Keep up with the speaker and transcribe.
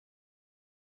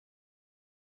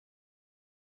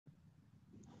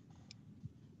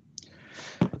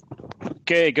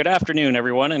Okay, good afternoon,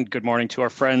 everyone, and good morning to our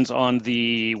friends on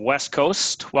the West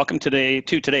Coast. Welcome to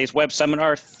today's web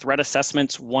seminar, Threat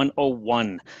Assessments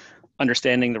 101,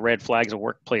 Understanding the Red Flags of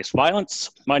Workplace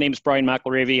Violence. My name is Brian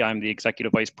McElravy. I'm the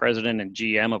Executive Vice President and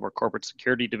GM of our Corporate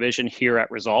Security Division here at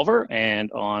Resolver, and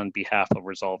on behalf of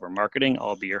Resolver Marketing,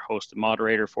 I'll be your host and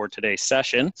moderator for today's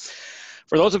session.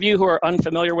 For those of you who are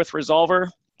unfamiliar with Resolver,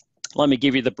 let me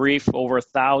give you the brief. Over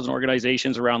 1,000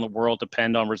 organizations around the world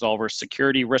depend on Resolver's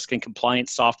security, risk, and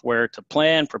compliance software to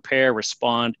plan, prepare,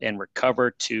 respond, and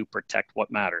recover to protect what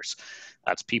matters.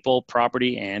 That's people,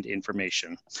 property, and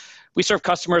information. We serve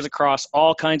customers across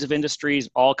all kinds of industries,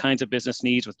 all kinds of business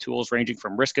needs with tools ranging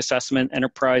from risk assessment,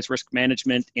 enterprise risk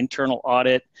management, internal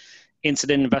audit,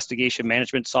 incident investigation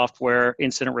management software,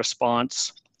 incident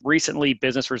response, recently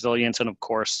business resilience, and of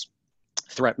course,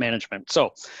 threat management.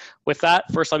 So with that,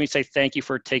 first, let me say thank you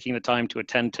for taking the time to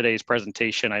attend today's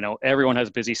presentation. I know everyone has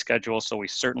busy schedules, so we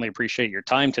certainly appreciate your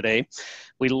time today.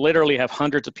 We literally have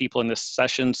hundreds of people in this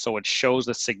session, so it shows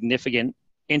a significant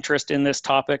interest in this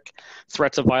topic.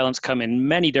 Threats of violence come in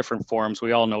many different forms.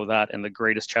 We all know that, and the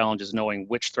greatest challenge is knowing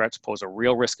which threats pose a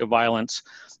real risk of violence.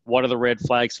 What are the red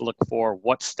flags to look for?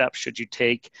 What steps should you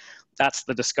take? That's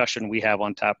the discussion we have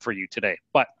on tap for you today.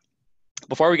 But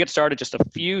before we get started, just a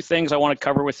few things I want to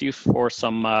cover with you for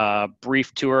some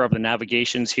brief tour of the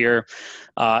navigations here.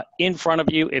 In front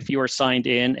of you, if you are signed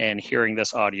in and hearing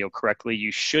this audio correctly,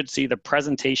 you should see the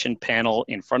presentation panel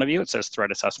in front of you. It says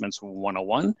Threat Assessments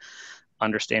 101,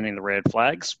 Understanding the Red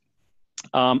Flags.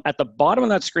 At the bottom of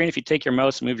that screen, if you take your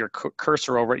mouse and move your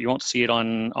cursor over it, you won't see it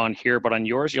on here, but on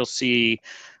yours, you'll see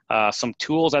some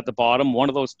tools at the bottom. One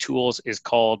of those tools is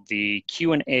called the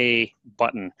Q&A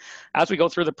button. As we go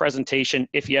through the presentation,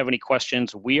 if you have any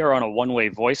questions, we are on a one-way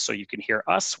voice, so you can hear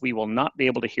us. We will not be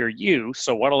able to hear you.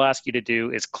 So what I'll ask you to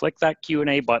do is click that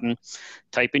Q&A button,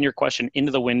 type in your question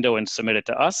into the window and submit it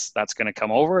to us. That's going to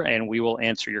come over and we will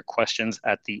answer your questions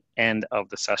at the end of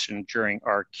the session during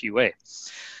our QA.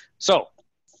 So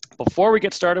before we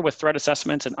get started with threat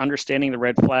assessments and understanding the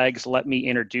red flags, let me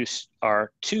introduce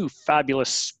our two fabulous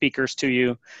speakers to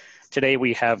you. Today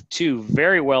we have two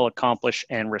very well accomplished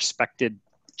and respected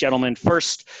gentlemen.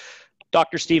 First,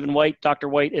 Dr. Stephen White. Dr.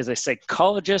 White is a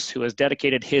psychologist who has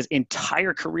dedicated his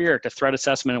entire career to threat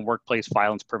assessment and workplace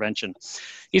violence prevention.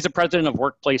 He's the president of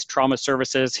Workplace Trauma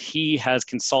Services. He has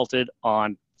consulted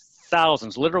on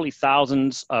thousands, literally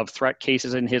thousands of threat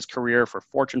cases in his career for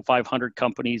Fortune 500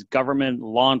 companies, government,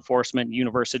 law enforcement,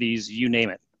 universities, you name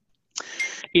it.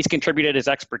 He's contributed his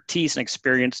expertise and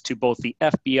experience to both the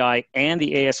FBI and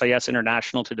the ASIS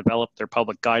International to develop their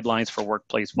public guidelines for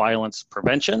workplace violence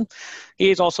prevention. He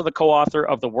is also the co-author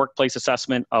of the Workplace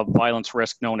Assessment of Violence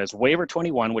Risk known as Waiver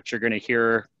 21, which you're going to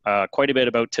hear quite a bit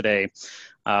about today.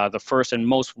 The first and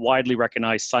most widely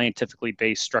recognized scientifically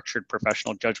based structured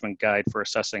professional judgment guide for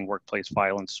assessing workplace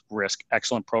violence risk.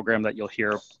 Excellent program that you'll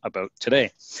hear about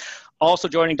today. Also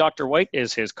joining Dr. White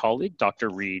is his colleague,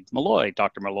 Dr. Reed Malloy.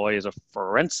 Dr. Malloy is a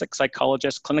forensic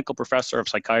psychologist, clinical professor of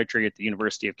psychiatry at the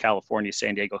University of California,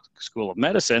 San Diego School of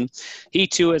Medicine. He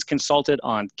too has consulted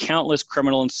on countless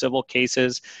criminal and civil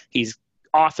cases. He's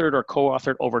authored or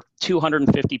co-authored over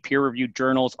 250 peer-reviewed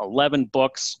journals, 11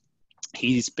 books.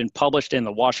 He's been published in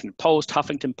the Washington Post,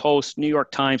 Huffington Post, New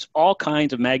York Times, all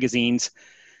kinds of magazines,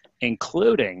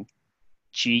 including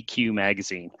GQ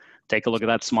magazine. Take a look at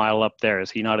that smile up there. Is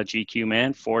he not a GQ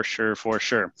man? For sure, for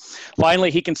sure.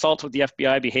 Finally, he consults with the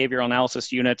FBI behavioral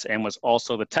analysis units and was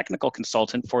also the technical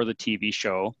consultant for the TV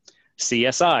show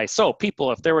CSI. So people,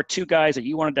 if there were two guys that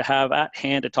you wanted to have at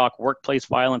hand to talk workplace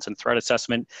violence and threat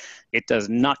assessment, it does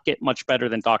not get much better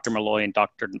than Dr. Malloy and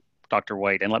Dr.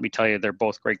 White. And let me tell you, they're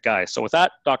both great guys. So with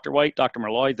that, Dr. White, Dr.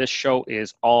 Malloy, this show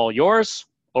is all yours.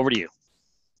 Over to you.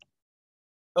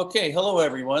 Okay, hello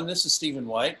everyone. This is Stephen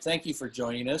White. Thank you for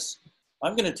joining us.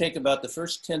 I'm going to take about the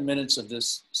first 10 minutes of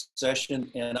this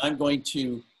session, and I'm going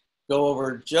to go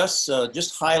over just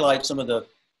highlight some of the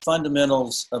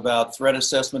fundamentals about threat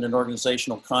assessment and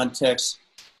organizational context,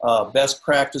 best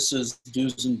practices,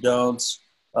 do's and don'ts,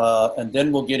 and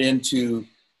then we'll get into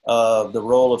the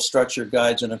role of structured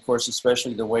guides, and of course,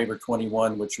 especially the Waiver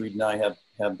 21, which Reed and I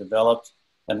have developed,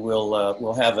 and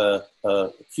we'll have a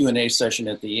Q&A session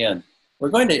at the end. We're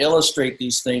going to illustrate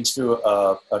these things through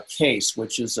a case,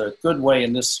 which is a good way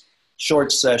in this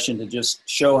short session to just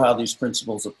show how these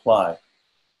principles apply.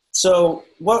 So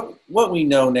what we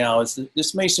know now is that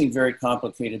this may seem very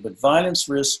complicated, but violence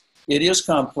risk, it is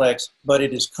complex, but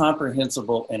it is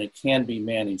comprehensible and it can be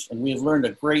managed. And we've learned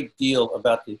a great deal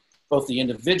about both the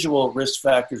individual risk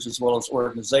factors as well as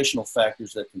organizational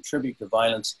factors that contribute to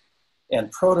violence.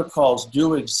 And protocols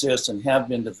do exist and have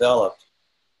been developed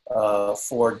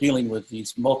for dealing with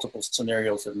these multiple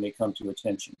scenarios that may come to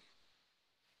attention.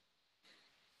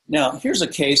 Now, here's a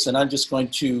case, and I'm just going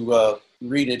to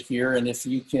read it here, and if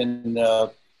you can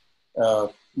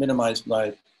minimize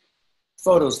my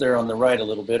photos there on the right a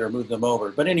little bit or move them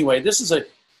over. But anyway, this is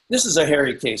a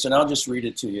hairy case, and I'll just read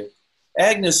it to you.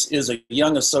 Agnes is a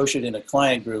young associate in a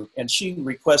client group, and she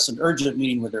requests an urgent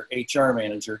meeting with her HR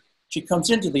manager. She comes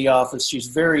into the office. She's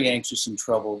very anxious and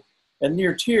troubled. And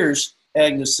near tears,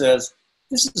 Agnes says,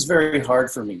 "This is very hard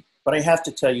for me, but I have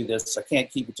to tell you this. I can't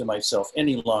keep it to myself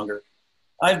any longer.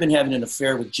 I've been having an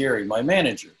affair with Jerry, my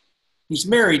manager. He's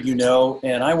married, you know,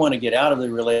 and I want to get out of the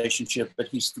relationship, but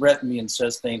he's threatened me and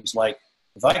says things like,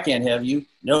 if I can't have you,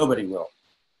 nobody will."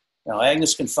 Now,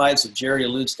 Agnes confides that Jerry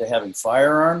alludes to having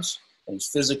firearms, and he's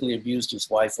physically abused his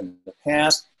wife in the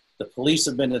past. The police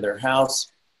have been to their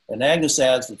house, and Agnes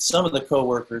adds that some of the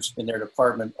coworkers in their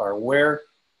department are aware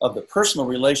of the personal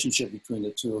relationship between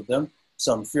the two of them.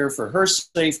 Some fear for her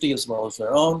safety as well as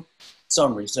their own.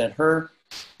 Some resent her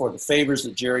for the favors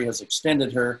that Jerry has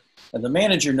extended her. And the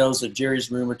manager knows that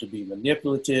Jerry's rumored to be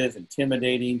manipulative,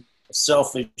 intimidating, a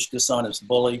selfish, dishonest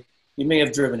bully. He may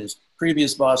have driven his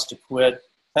previous boss to quit,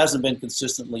 hasn't been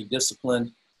consistently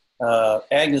disciplined.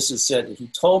 Agnes has said that he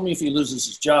told me if he loses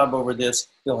his job over this,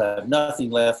 he'll have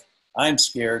nothing left. I'm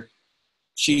scared.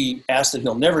 She asks that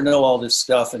he'll never know all this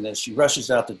stuff, and as she rushes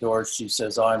out the door, she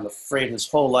says, "Oh, I'm afraid his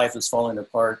whole life is falling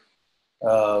apart,"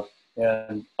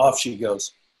 and off she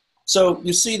goes. So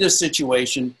you see this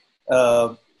situation.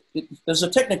 There's a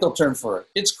technical term for it.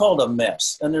 It's called a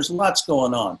mess, and there's lots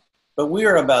going on. But we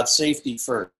are about safety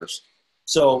first.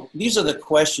 So these are the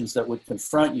questions that would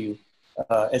confront you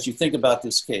as you think about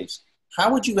this case.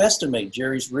 How would you estimate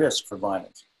Jerry's risk for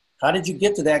violence? How did you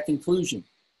get to that conclusion?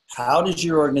 How does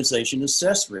your organization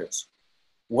assess risk?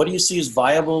 What do you see as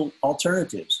viable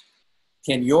alternatives?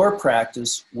 Can your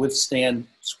practice withstand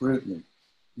scrutiny?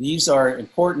 These are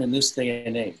important in this day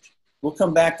and age. We'll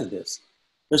come back to this.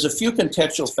 There's a few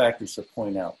contextual factors to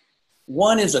point out.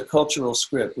 One is a cultural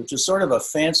script, which is sort of a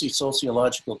fancy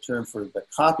sociological term for the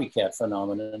copycat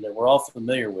phenomenon that we're all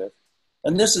familiar with.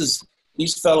 And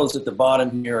these fellows at the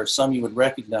bottom here are some you would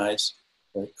recognize,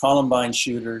 the Columbine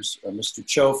shooters, Mr.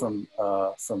 Cho from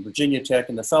Virginia Tech,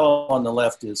 and the fellow on the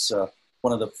left is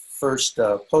one of the first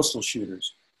postal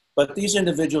shooters. But these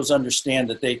individuals understand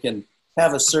that they can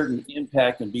have a certain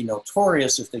impact and be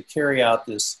notorious if they carry out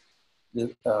these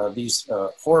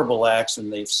horrible acts,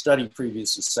 and they've studied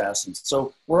previous assassins.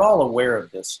 So we're all aware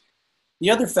of this. The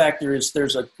other factor is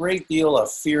there's a great deal of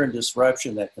fear and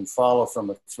disruption that can follow from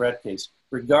a threat case,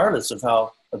 regardless of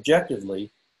how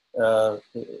objectively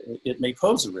it may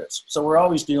pose a risk. So we're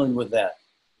always dealing with that.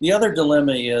 The other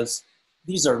dilemma is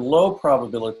these are low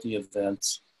probability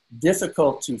events,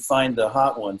 difficult to find the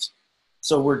hot ones.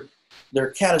 So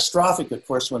they're catastrophic, of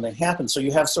course, when they happen. So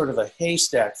you have sort of a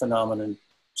haystack phenomenon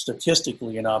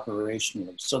statistically and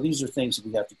operationally. So these are things that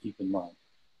we have to keep in mind.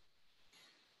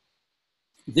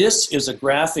 This is a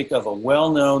graphic of the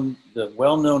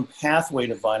well-known pathway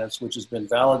to violence, which has been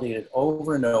validated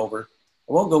over and over.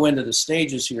 I won't go into the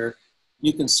stages here.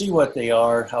 You can see what they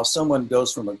are, how someone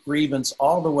goes from a grievance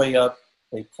all the way up.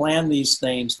 They plan these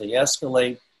things, they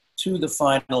escalate to the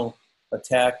final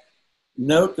attack.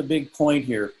 Note the big point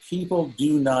here. People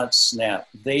do not snap.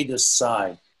 They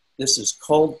decide. This is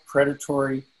cold,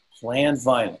 predatory, planned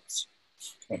violence.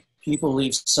 And people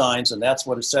leave signs, and that's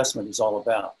what assessment is all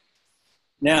about.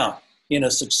 Now, in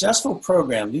a successful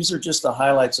program, these are just the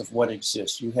highlights of what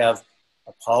exists. You have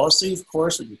a policy, of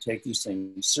course, that you take these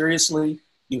things seriously.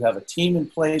 You have a team in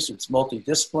place. It's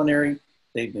multidisciplinary.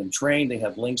 They've been trained. They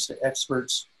have links to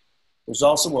experts. There's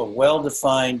also a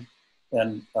well-defined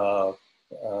and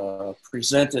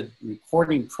presented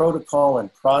reporting protocol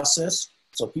and process,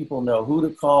 so people know who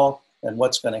to call and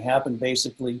what's going to happen,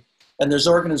 basically. And there's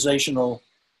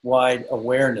organizational-wide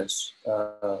awareness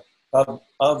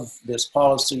of this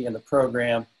policy and the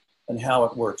program and how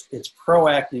it works. It's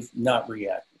proactive, not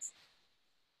reactive.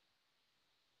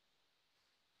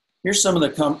 Here's some of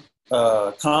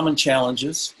the common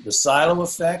challenges. The silo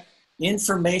effect.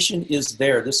 Information is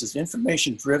there. This is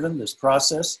information-driven, this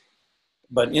process,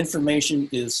 but information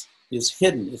is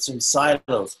hidden. It's in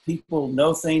silos. People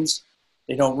know things.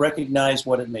 They don't recognize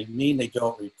what it may mean. They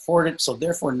don't report it. So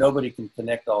therefore, nobody can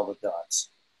connect all the dots.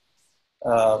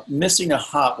 Missing a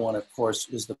hot one, of course,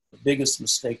 is the biggest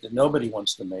mistake that nobody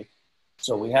wants to make.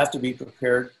 So we have to be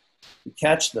prepared to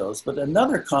catch those. But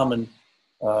another common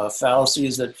fallacy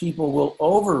is that people will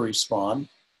over-respond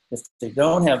if they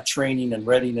don't have training and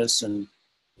readiness and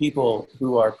people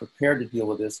who are prepared to deal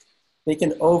with this. They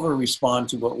can over-respond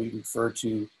to what we refer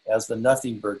to as the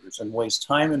nothing burgers and waste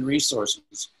time and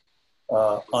resources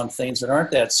on things that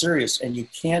aren't that serious, and you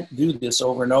can't do this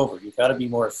over and over. You've got to be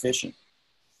more efficient.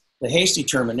 The hasty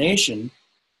termination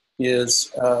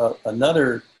is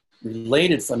another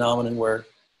related phenomenon where,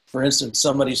 for instance,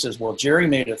 somebody says, well, Jerry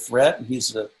made a threat, and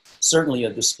he's certainly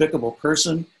a despicable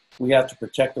person. We have to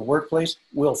protect the workplace.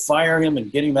 We'll fire him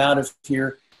and get him out of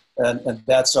here, and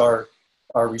that's our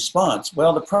response.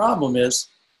 Well, the problem is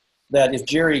that if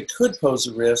Jerry could pose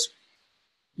a risk,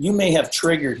 you may have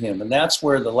triggered him, and that's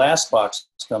where the last box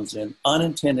comes in,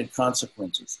 unintended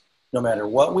consequences. No matter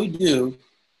what we do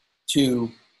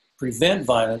to prevent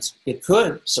violence, it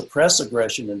could suppress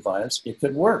aggression and violence. It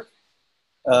could work,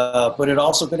 but it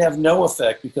also could have no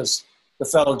effect because the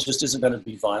fellow just isn't going to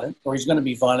be violent, or he's going to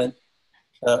be violent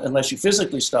unless you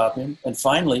physically stop him. And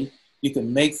finally, you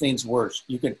can make things worse.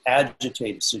 You can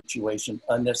agitate a situation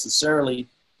unnecessarily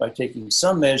by taking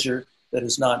some measure that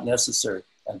is not necessary.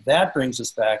 And that brings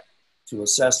us back to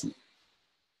assessment.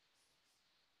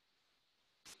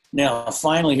 Now,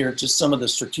 finally here, just some of the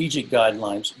strategic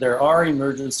guidelines. There are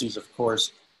emergencies, of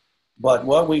course, but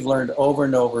what we've learned over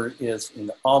and over is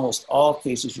in almost all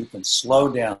cases, you can slow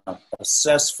down,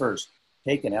 assess first,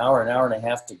 take an hour and a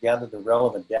half to gather the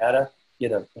relevant data,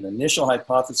 get an initial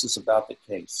hypothesis about the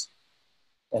case,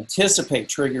 anticipate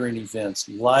triggering events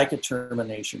like a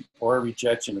termination or a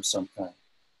rejection of some kind.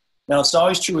 Now, it's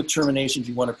always true with terminations,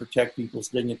 you want to protect people's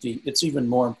dignity. It's even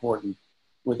more important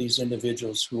with these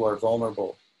individuals who are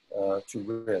vulnerable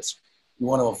to risk. You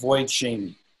want to avoid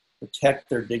shaming, protect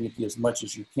their dignity as much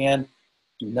as you can.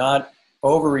 Do not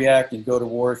overreact and go to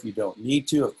war if you don't need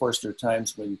to. Of course, there are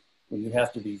times when you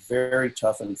have to be very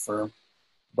tough and firm,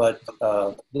 but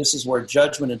this is where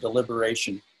judgment and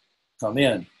deliberation come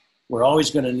in. We're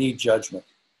always going to need judgment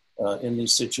in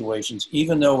these situations,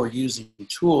 even though we're using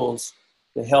tools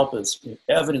to help us,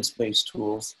 evidence-based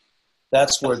tools.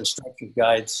 That's where the structured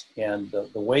guides and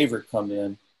the waiver come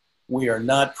in. We are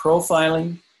not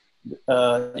profiling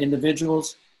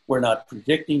individuals. We're not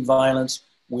predicting violence.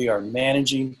 We are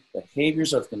managing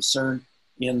behaviors of concern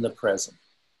in the present.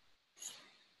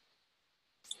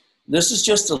 This is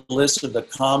just a list of the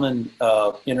common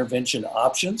intervention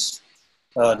options.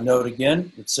 Note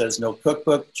again, it says no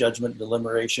cookbook, judgment,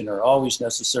 deliberation are always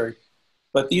necessary.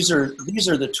 But these are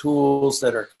the tools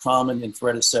that are common in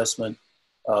threat assessment.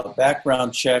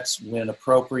 Background checks when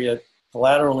appropriate.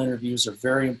 Collateral interviews are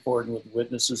very important with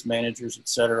witnesses, managers,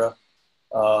 etc.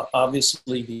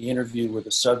 Obviously, the interview with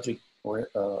the subject or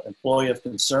employee of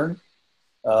concern.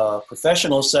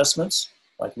 Professional assessments,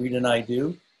 like Rita and I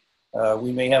do.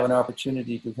 We may have an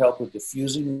opportunity to help with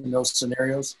diffusing in those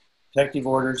scenarios. Protective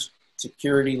orders,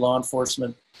 security, law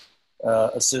enforcement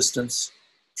assistance,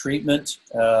 treatment,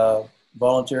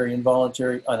 voluntary,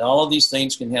 involuntary, and all of these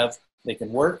things they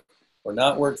can work or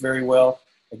not work very well.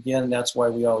 Again, that's why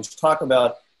we always talk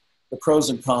about the pros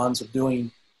and cons of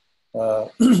doing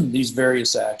these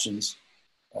various actions.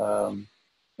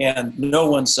 And no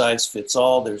one size fits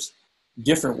all. There's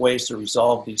different ways to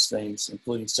resolve these things,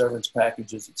 including severance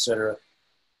packages, etc.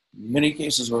 In many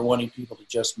cases, we're wanting people to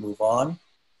just move on.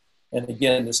 And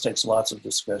again, this takes lots of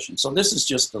discussion. So this is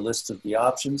just the list of the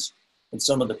options and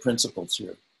some of the principles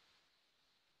here.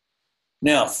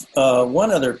 Now,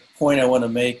 one other point I want to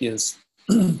make is,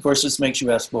 of course, this makes you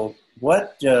ask, well,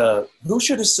 who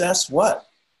should assess what?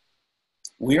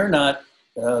 We are not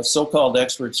so-called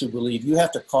experts who believe you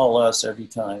have to call us every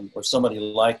time or somebody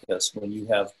like us when you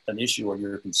have an issue or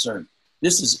you're concerned.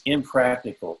 This is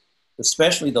impractical,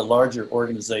 especially the larger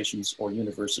organizations or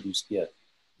universities get.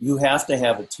 You have to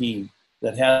have a team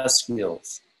that has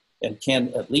skills and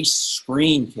can at least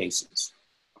screen cases,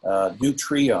 do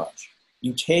triage.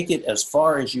 You take it as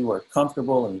far as you are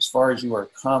comfortable and as far as you are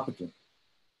competent.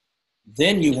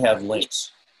 Then you have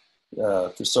links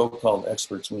to so-called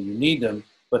experts when you need them.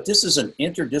 But this is an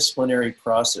interdisciplinary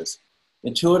process.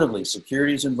 Intuitively,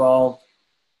 security is involved,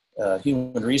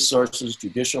 human resources,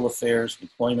 judicial affairs,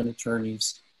 employment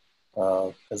attorneys,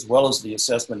 as well as the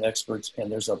assessment experts.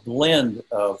 And there's a blend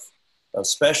of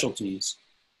specialties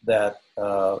that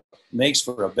makes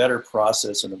for a better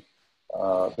process and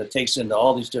that takes into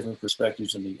all these different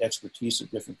perspectives and the expertise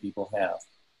that different people have.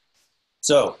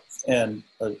 So, and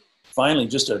finally,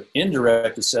 just an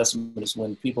indirect assessment is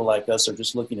when people like us are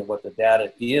just looking at what the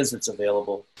data is that's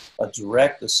available. A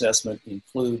direct assessment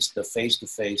includes the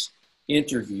face-to-face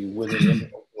interview with an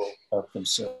individual of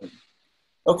concern.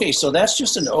 Okay, so that's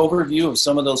just an overview of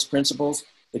some of those principles.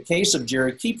 The case of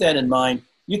Jerry, keep that in mind.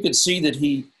 You could see that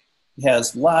he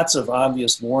has lots of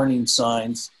obvious warning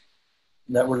signs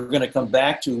that we're going to come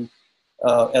back to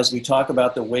as we talk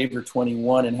about the waiver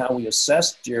 21 and how we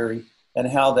assess Jerry and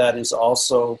how that is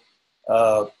also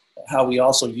how we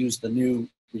also use the new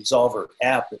Resolver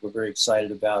app that we're very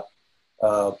excited about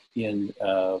in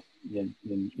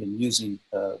using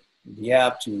the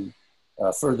app to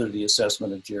further the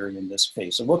assessment of Jerry in this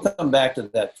case. So we'll come back to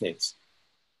that case.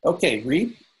 Okay,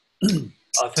 Reed.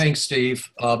 Thanks, Steve.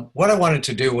 What I wanted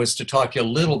to do was to talk a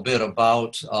little bit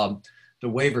about the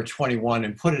waiver 21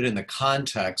 and put it in the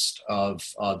context of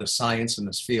the science in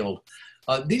this field.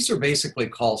 These are basically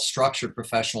called structured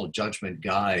professional judgment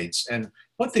guides. And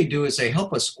what they do is they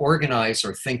help us organize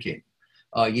our thinking.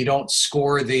 You don't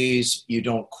score these,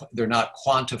 they're not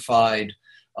quantified.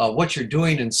 What you're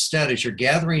doing instead is you're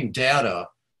gathering data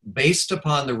based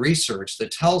upon the research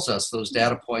that tells us those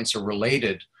data points are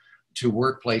related to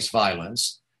workplace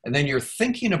violence. And then you're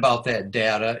thinking about that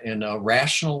data in a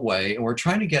rational way, and we're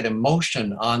trying to get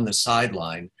emotion on the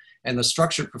sideline. And the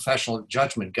structured professional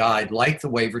judgment guide, like the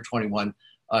waiver 21,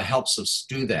 helps us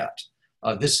do that.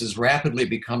 This is rapidly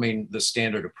becoming the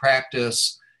standard of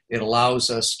practice. It allows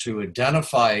us to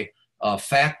identify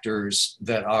factors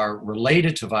that are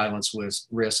related to violence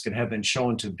risk and have been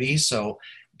shown to be so,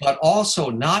 but also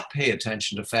not pay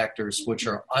attention to factors which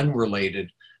are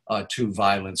unrelated to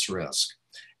violence risk.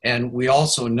 And we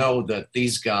also know that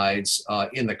these guides,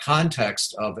 in the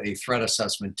context of a threat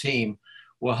assessment team,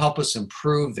 will help us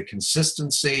improve the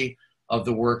consistency of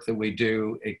the work that we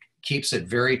do. It keeps it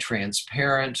very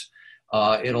transparent.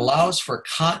 It allows for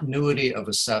continuity of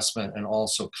assessment and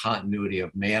also continuity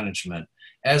of management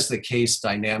as the case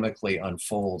dynamically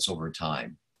unfolds over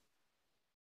time.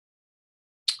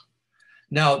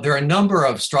 Now, there are a number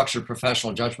of structured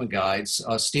professional judgment guides.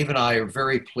 Steve and I are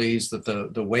very pleased that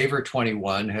the waiver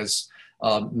 21 has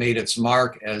made its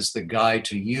mark as the guide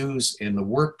to use in the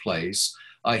workplace.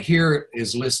 Here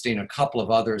is listing a couple of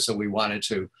others that we wanted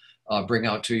to bring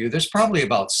out to you. There's probably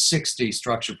about 60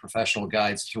 structured professional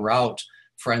guides throughout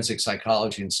forensic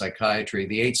psychology and psychiatry.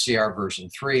 The HCR version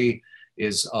 3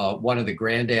 is one of the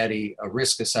granddaddy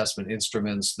risk assessment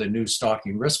instruments, the new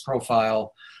stalking risk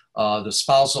profile. The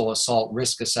spousal assault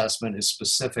risk assessment is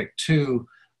specific to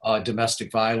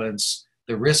domestic violence.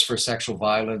 The risk for sexual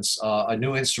violence, a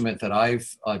new instrument that I've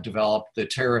developed, the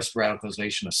terrorist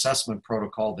radicalization assessment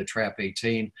protocol, the TRAP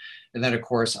 18. And then of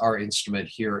course, our instrument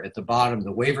here at the bottom,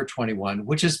 the waiver 21,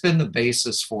 which has been the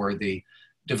basis for the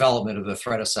development of the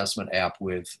threat assessment app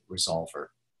with Resolver.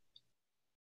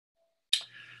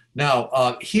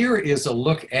 Now, here is a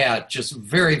look at, just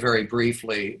very, very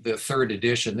briefly, the third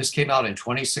edition. This came out in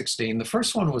 2016. The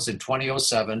first one was in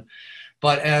 2007.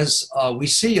 But as we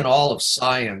see in all of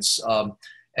science,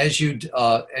 as you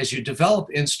develop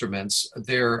instruments,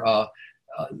 they're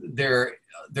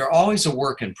always a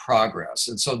work in progress.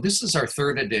 And so this is our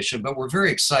third edition, but we're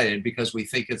very excited because we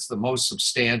think it's the most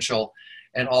substantial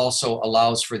and also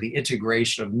allows for the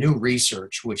integration of new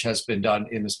research, which has been done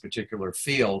in this particular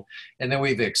field. And then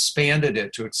we've expanded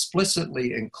it to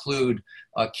explicitly include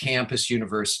a campus,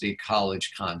 university,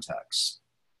 college contexts.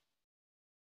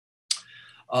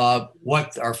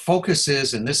 What our focus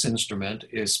is in this instrument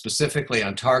is specifically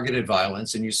on targeted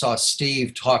violence. And you saw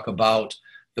Steve talk about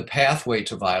the pathway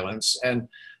to violence. And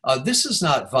this is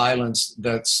not violence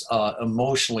that's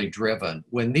emotionally driven.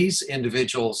 When these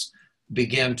individuals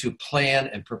begin to plan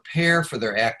and prepare for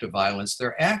their act of violence,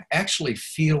 they're actually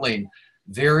feeling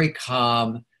very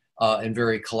calm and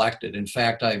very collected. In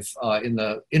fact, in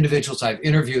the individuals I've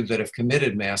interviewed that have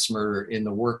committed mass murder in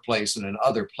the workplace and in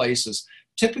other places,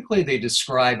 typically they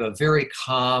describe a very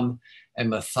calm and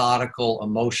methodical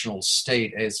emotional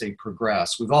state as they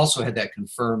progress. We've also had that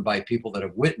confirmed by people that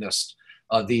have witnessed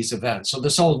these events. So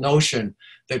this whole notion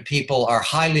that people are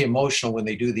highly emotional when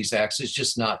they do these acts is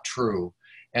just not true.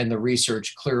 And the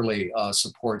research clearly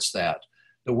supports that.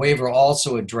 The waiver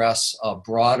also addressed a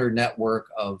broader network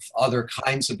of other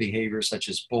kinds of behaviors such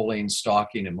as bullying,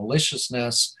 stalking, and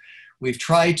maliciousness. We've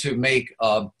tried to make,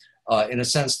 in a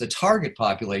sense, the target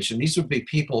population. These would be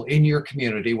people in your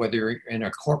community, whether you're in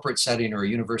a corporate setting or a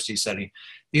university setting.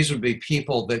 These would be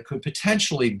people that could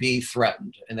potentially be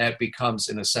threatened. And that becomes,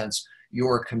 in a sense,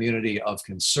 your community of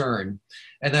concern.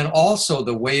 And then also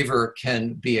the waiver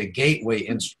can be a gateway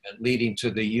instrument leading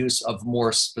to the use of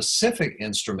more specific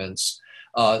instruments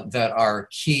that are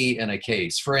key in a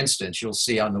case. For instance, you'll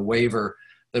see on the waiver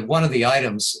that one of the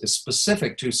items is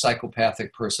specific to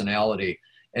psychopathic personality.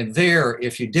 And there,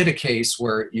 if you did a case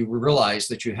where you realized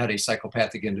that you had a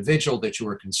psychopathic individual that you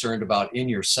were concerned about in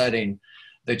your setting,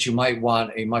 that you might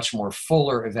want a much more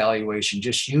fuller evaluation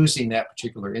just using that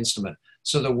particular instrument.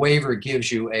 So the waiver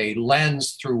gives you a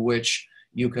lens through which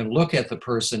you can look at the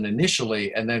person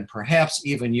initially and then perhaps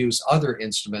even use other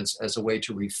instruments as a way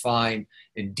to refine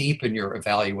and deepen your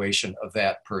evaluation of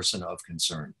that person of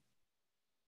concern.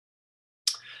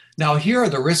 Now, here are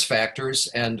the risk factors,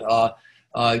 and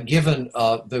given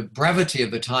the brevity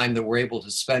of the time that we're able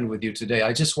to spend with you today,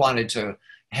 I just wanted to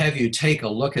have you take a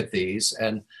look at these.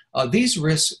 And these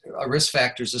risk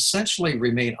factors essentially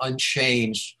remain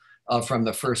unchanged from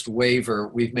the first waiver.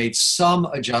 We've made some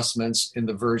adjustments in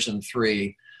the version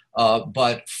 3,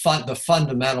 but the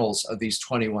fundamentals of these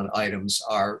 21 items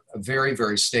are very,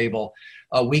 very stable.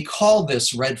 We call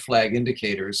this red flag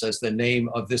indicators as the name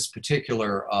of this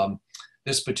particular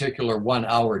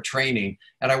 1-hour training.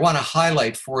 And I want to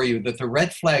highlight for you that the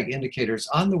red flag indicators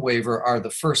on the waiver are the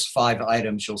first 5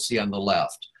 items you'll see on the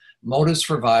left. Motives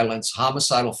for violence,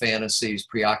 homicidal fantasies,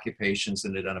 preoccupations,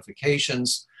 and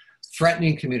identifications,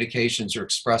 threatening communications or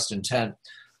expressed intent.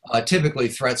 Typically,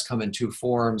 threats come in 2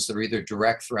 forms. They're either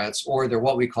direct threats or they're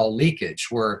what we call leakage,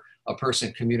 where a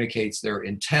person communicates their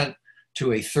intent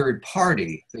to a third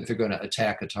party that they're going to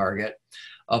attack a target.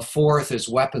 Fourth is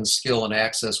weapon skill and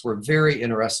access. We're very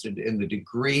interested in the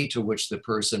degree to which the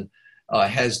person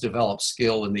has developed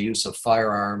skill in the use of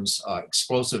firearms,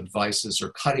 explosive devices, or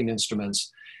cutting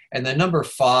instruments. And then number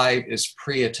 5 is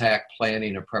pre-attack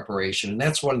planning and preparation. And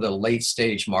that's one of the late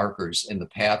stage markers in the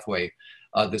pathway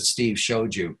that Steve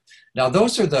showed you. Now,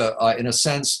 those are the, in a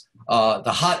sense, the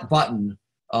hot button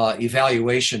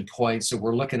evaluation points that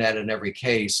we're looking at in every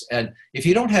case. And if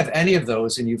you don't have any of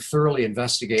those and you've thoroughly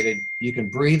investigated, you can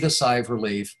breathe a sigh of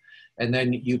relief, and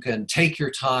then you can take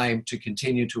your time to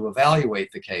continue to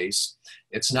evaluate the case.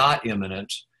 It's not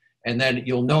imminent. And then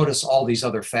you'll notice all these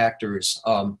other factors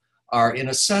are in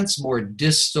a sense more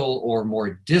distal or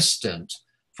more distant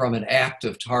from an act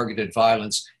of targeted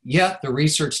violence, yet the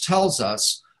research tells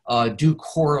us do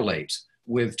correlate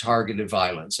with targeted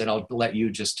violence. And I'll let you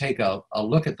just take a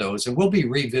look at those, and we'll be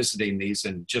revisiting these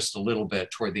in just a little bit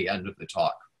toward the end of the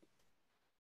talk.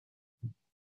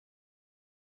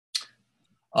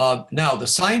 Now, the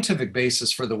scientific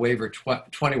basis for the waiver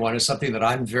 21 is something that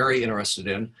I'm very interested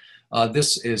in.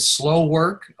 This is slow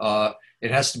work.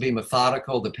 It has to be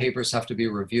methodical. The papers have to be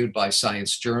reviewed by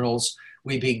science journals.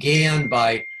 We began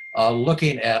by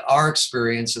looking at our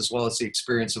experience as well as the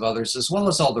experience of others, as well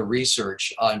as all the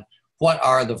research on what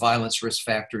are the violence risk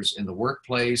factors in the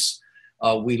workplace.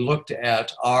 We looked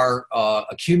at our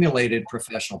accumulated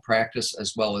professional practice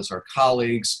as well as our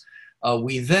colleagues.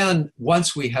 We then,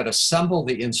 once we had assembled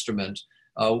the instrument,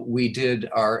 we did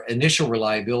our initial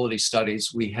reliability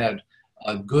studies. We had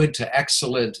good to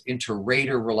excellent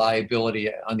inter-rater reliability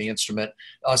on the instrument.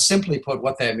 Simply put,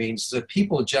 what that means is that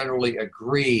people generally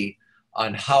agree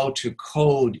on how to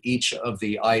code each of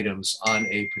the items on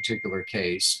a particular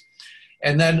case.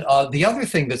 And then the other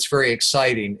thing that's very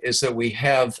exciting is that we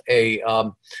have a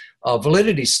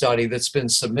validity study that's been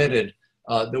submitted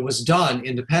that was done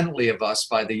independently of us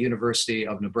by the University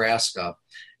of Nebraska.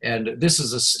 And this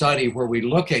is a study where we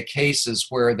look at cases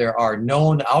where there are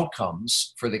known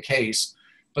outcomes for the case,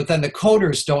 but then the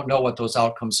coders don't know what those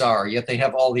outcomes are, yet they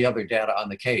have all the other data on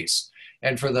the case.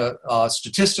 And for the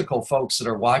statistical folks that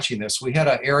are watching this, we had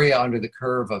an area under the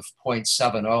curve of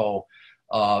 0.70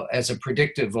 as a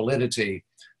predictive validity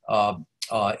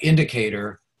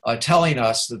indicator, telling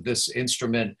us that this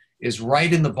instrument is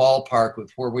right in the ballpark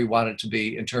with where we want it to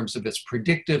be in terms of its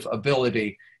predictive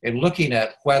ability in looking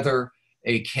at whether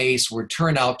a case would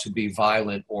turn out to be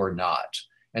violent or not.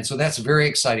 And so that's very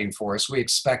exciting for us. We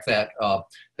expect that,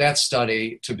 that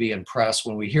study to be in press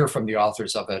when we hear from the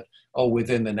authors of it,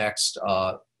 within the next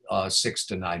 6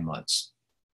 to 9 months.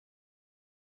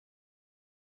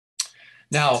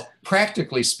 Now,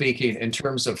 practically speaking, in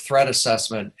terms of threat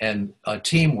assessment and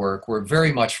teamwork, we're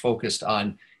very much focused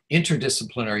on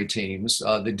interdisciplinary teams.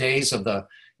 The days of the,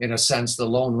 in a sense, the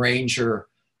Lone Ranger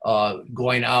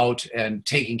going out and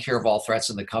taking care of all threats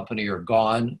in the company are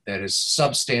gone. That is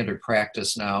substandard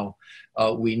practice now.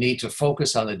 We need to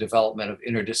focus on the development of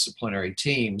interdisciplinary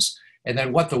teams. And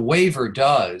then what the waiver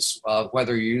does,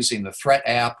 whether you're using the threat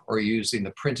app or using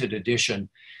the printed edition,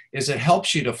 is it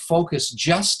helps you to focus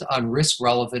just on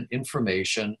risk-relevant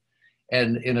information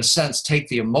and, in a sense, take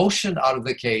the emotion out of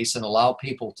the case and allow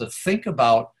people to think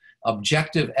about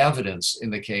objective evidence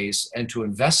in the case and to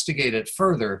investigate it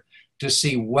further to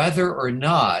see whether or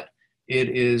not it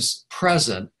is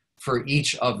present for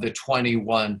each of the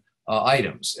 21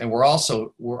 items. And we're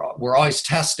always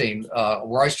testing,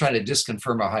 we're always trying to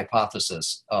disconfirm our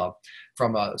hypothesis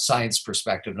from a science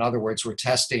perspective. In other words, we're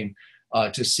testing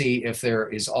to see if there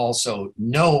is also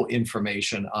no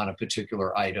information on a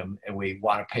particular item, and we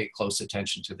want to pay close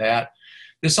attention to that.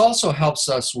 This also helps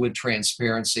us with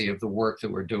transparency of the work that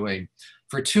we're doing.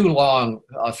 For too long,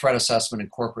 threat assessment in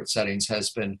corporate settings has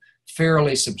been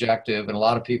fairly subjective, and a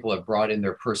lot of people have brought in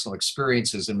their personal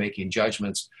experiences in making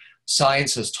judgments.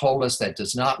 Science has told us that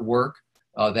does not work,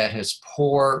 that has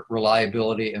poor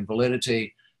reliability and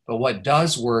validity. But what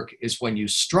does work is when you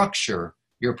structure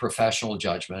your professional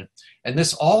judgment. And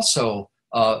this also,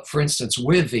 for instance,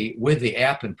 with the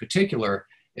app in particular,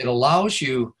 it allows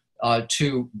you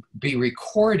to be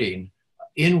recording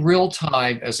in real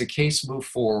time as a case moves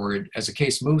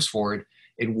forward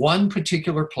in one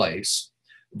particular place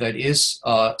that is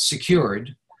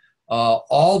secured,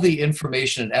 all the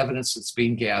information and evidence that's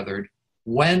being gathered,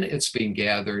 when it's being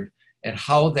gathered, and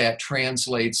how that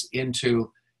translates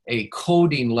into a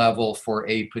coding level for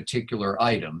a particular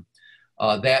item.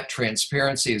 That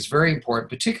transparency is very important,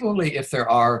 particularly if there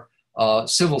are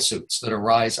civil suits that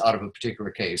arise out of a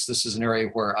particular case. This is an area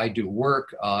where I do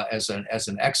work as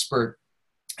an expert.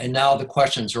 And now the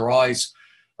questions are always,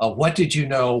 what did you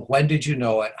know? When did you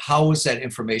know it? How was that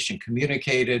information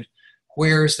communicated?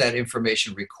 Where is that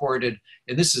information recorded?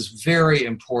 And this is very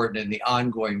important in the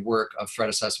ongoing work of threat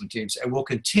assessment teams, and will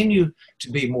continue to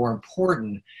be more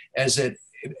important as it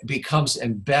becomes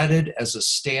embedded as a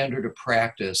standard of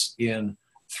practice in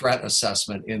threat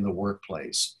assessment in the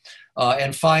workplace.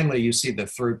 And finally, you see the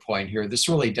third point here. This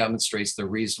really demonstrates the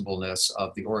reasonableness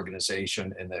of the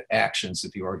organization and the actions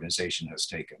that the organization has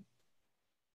taken.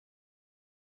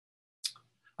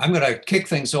 I'm going to kick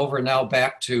things over now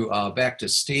back to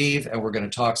Steve, and we're going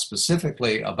to talk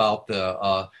specifically about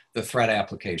the threat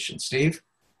application. Steve?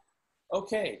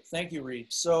 Okay, thank you, Reed.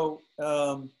 So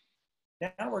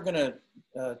now we're going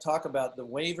to talk about the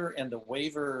waiver and the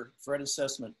waiver threat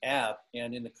assessment app,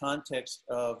 and in the context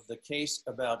of the case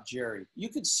about Jerry. You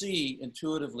could see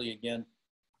intuitively, again,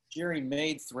 Jerry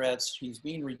made threats. He's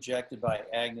being rejected by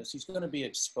Agnes. He's going to be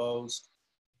exposed.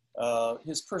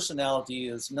 His personality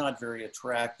is not very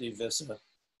attractive as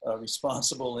a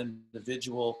responsible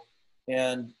individual.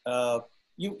 And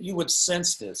you would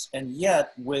sense this. And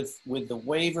yet with the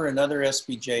waiver and other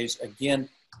SPJs, again,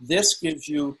 this gives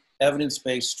you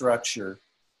evidence-based structure.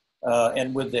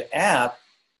 And with the app,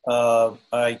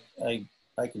 I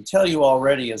can tell you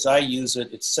already, as I use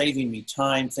it, it's saving me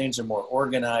time. Things are more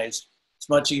organized. It's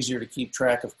much easier to keep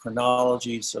track of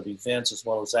chronologies of events as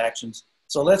well as actions.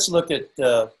 So let's look at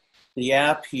the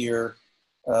app here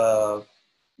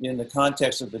in the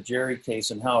context of the Jerry case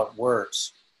and how it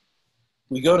works.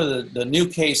 We go to the new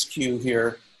case queue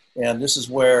here, and this is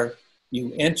where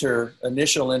you enter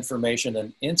initial information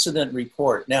and incident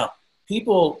report. Now,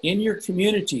 people in your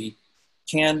community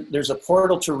there's a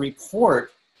portal to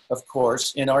report, of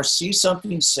course. In our see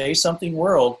something, say something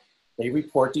world, they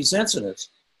report these incidents.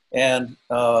 And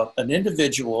an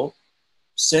individual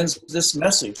sends this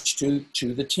message to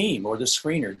the team or the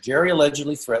screener. Jerry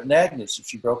allegedly threatened Agnes if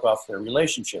she broke off their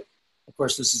relationship. Of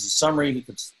course, this is a summary.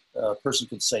 A person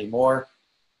could say more.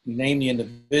 You name the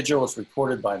individual. It's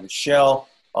reported by Michelle.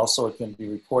 Also, it can be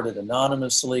reported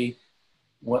anonymously.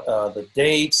 The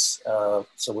dates.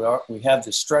 So we have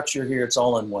the structure here. It's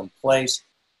all in one place.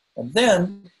 And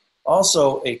then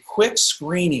also a quick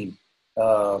screening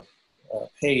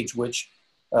page, which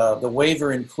the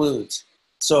waiver includes.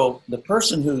 So the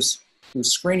person who's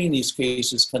screening these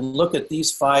cases can look at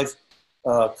these 5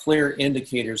 clear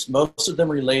indicators, most of them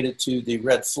related to the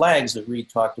red flags that Reed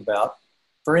talked about.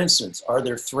 For instance, are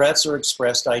there threats or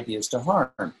expressed ideas to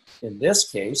harm? In this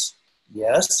case,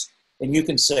 yes. And you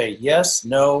can say yes,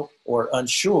 no, or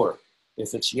unsure.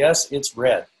 If it's yes, it's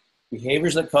red.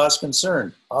 Behaviors that cause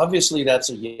concern. Obviously, that's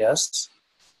a yes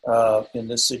in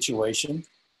this situation.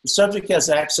 The subject has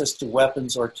access to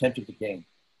weapons or attempted to gain.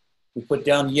 We put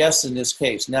down yes in this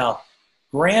case. Now,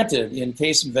 granted, in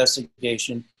case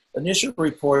investigation, initial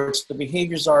reports, the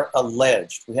behaviors are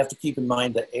alleged. We have to keep in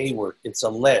mind the A word. It's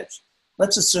alleged.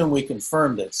 Let's assume we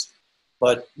confirm this,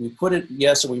 but we put it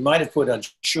yes, or we might have put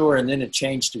unsure, and then it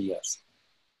changed to yes.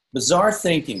 Bizarre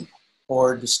thinking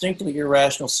or distinctly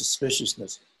irrational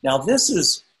suspiciousness. Now, this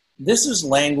is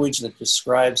language that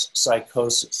describes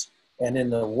psychosis. And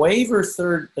in the waiver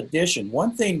 3rd edition,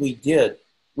 one thing we did,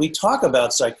 we talk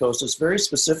about psychosis very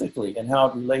specifically and how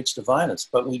it relates to violence,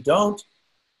 but we don't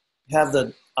have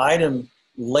the item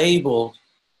labeled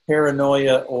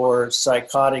paranoia or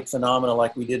psychotic phenomena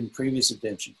like we did in previous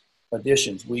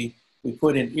editions. We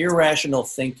put in irrational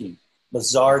thinking,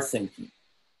 bizarre thinking,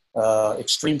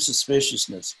 extreme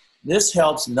suspiciousness. This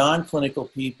helps non-clinical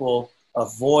people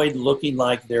avoid looking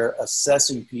like they're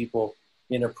assessing people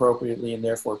inappropriately and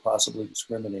therefore possibly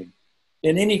discriminating.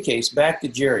 In any case, back to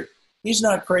Jerry. He's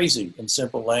not crazy in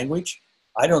simple language.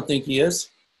 I don't think he is.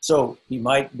 So he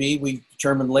might be, we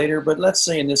determine later, but let's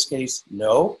say in this case,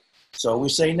 no. So we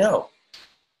say no.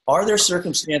 Are there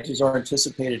circumstances or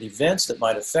anticipated events that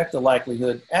might affect the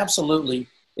likelihood? Absolutely.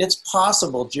 It's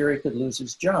possible Jerry could lose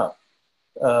his job.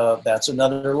 That's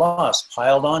another loss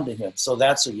piled onto him. So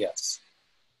that's a yes.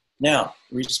 Now,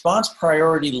 response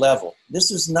priority level. This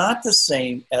is not the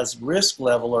same as risk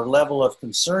level or level of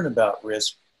concern about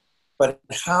risk, but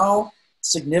how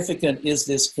significant is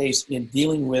this case in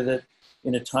dealing with it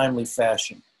in a timely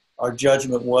fashion? Our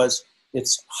judgment was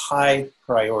it's high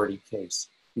priority case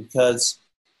because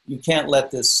you can't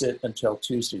let this sit until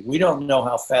Tuesday. We don't know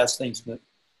how fast things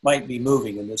might be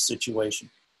moving in this situation.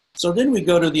 So then we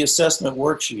go to the assessment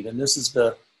worksheet, and this is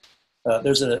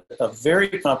there's a very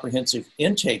comprehensive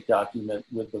intake document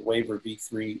with the waiver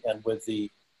V3 and with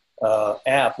the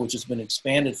app, which has been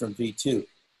expanded from V2.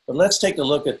 But let's take a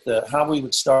look at how we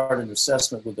would start an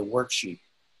assessment with the worksheet.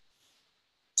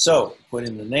 So put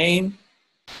in the name,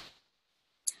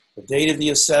 the date of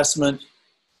the assessment,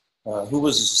 who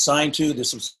was this assigned to?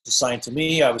 This was assigned to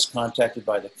me. I was contacted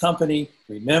by the company.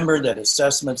 Remember that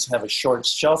assessments have a short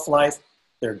shelf life.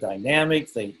 They're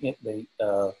dynamic. They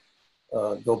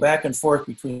go back and forth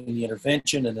between the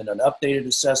intervention and then an updated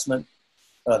assessment.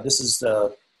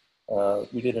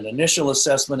 We did an initial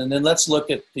assessment, and then let's look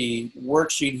at the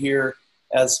worksheet here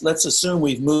let's assume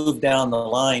we've moved down the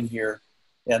line here,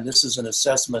 and this is an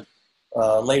assessment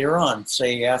later on,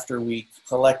 say after we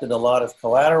collected a lot of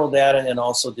collateral data and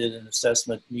also did an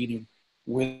assessment meeting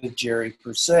with Jerry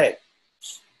per se.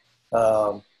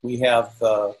 We have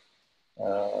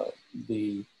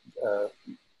the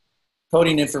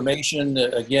coding information,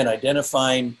 again,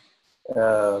 identifying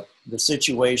the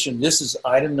situation. This is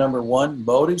item number 1,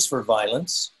 motives for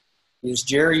violence. Is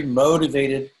Jerry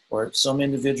motivated, or some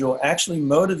individual actually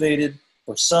motivated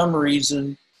for some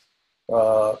reason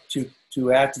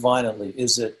to act violently?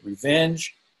 Is it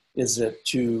revenge? Is it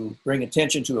to bring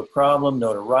attention to a problem,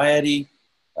 notoriety?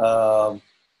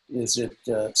 Is it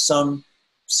some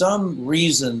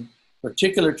reason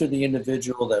particular to the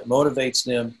individual that motivates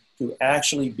them to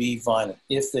actually be violent?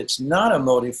 If it's not a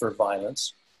motive for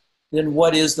violence, then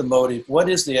what is the motive? What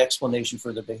is the explanation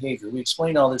for the behavior? We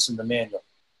explain all this in the manual.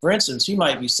 For instance, he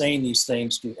might be saying these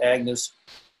things to Agnes,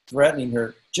 threatening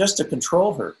her just to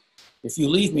control her. If you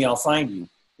leave me, I'll find you.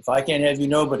 If I can't have you,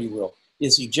 nobody will.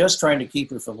 Is he just trying to keep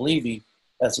her from leaving,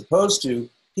 as opposed to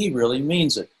he really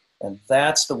means it? And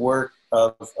that's the work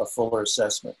of a fuller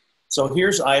assessment. So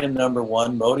here's item number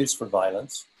 1, motives for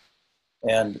violence.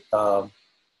 And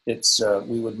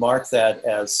we would mark that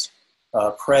as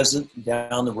present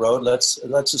down the road.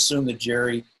 Let's assume that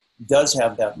Jerry does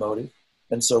have that motive,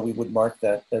 and so we would mark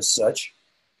that as such.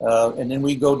 And then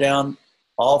we go down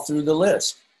all through the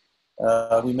list.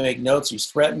 We make notes. He's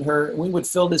threatened her. We would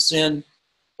fill this in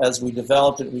as we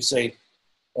developed it. We say,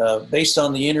 based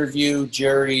on the interview,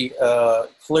 Jerry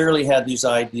clearly had these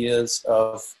ideas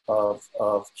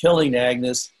of killing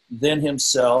Agnes, then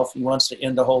himself. He wants to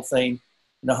end the whole thing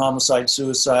in a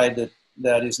homicide-suicide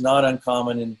that is not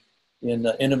uncommon in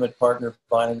intimate partner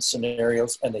violence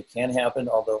scenarios, and they can happen,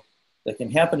 although they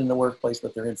can happen in the workplace,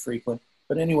 but they're infrequent.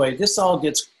 But anyway, this all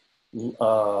gets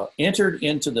entered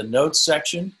into the notes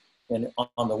section and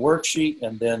on the worksheet,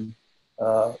 and then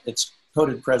it's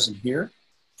coded present here.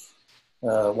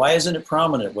 Why isn't it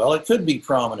prominent? Well, it could be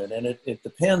prominent, and it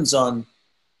depends on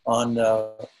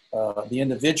the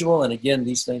individual, and again,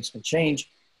 these things can change.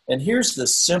 And here's the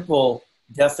simple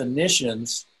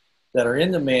definitions that are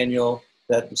in the manual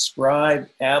that describe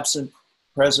absent,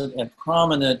 present, and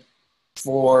prominent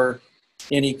for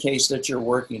any case that you're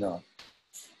working on.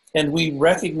 And we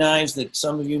recognize that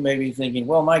some of you may be thinking,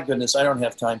 well, my goodness, I don't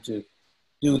have time to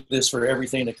do this for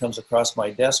everything that comes across my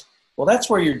desk. Well, that's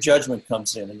where your judgment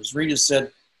comes in. And as Rita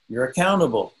said, you're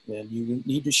accountable, and you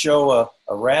need to show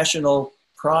a rational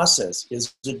process.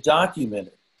 Is it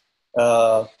documented?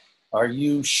 Are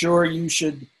you sure you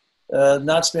should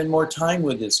not spend more time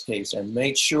with this case, and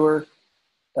make sure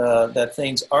that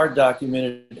things are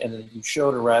documented and that you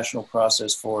showed a rational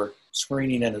process for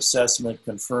screening and assessment,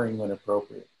 conferring when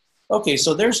appropriate. Okay,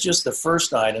 so there's just the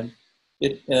first item.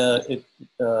 The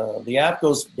app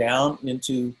goes down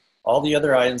into all the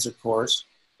other items, of course.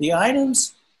 The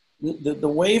items, the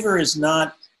waiver is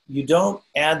not, you don't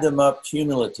add them up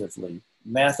cumulatively,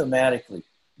 mathematically.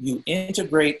 You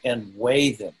integrate and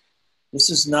weigh them. This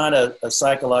is not a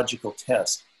psychological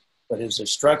test, but is a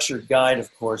structured guide,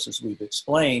 of course, as we've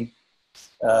explained.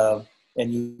 And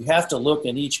you have to look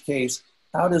in each case,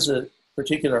 how does a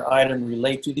particular item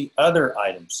relate to the other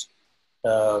items?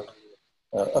 A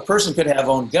person could have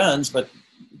owned guns, but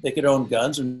they could own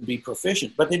guns and be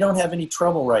proficient, but they don't have any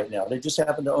trouble right now. They just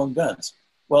happen to own guns.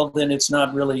 Well, then it's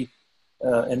not really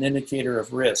an indicator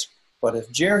of risk. But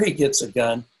if Jerry gets a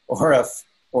gun, or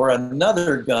or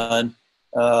another gun,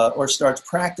 or starts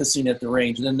practicing at the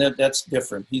range, then that's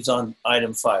different. He's on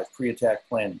item 5, pre-attack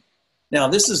planning. Now,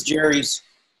 this is Jerry's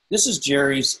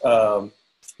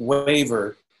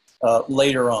waiver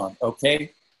later on,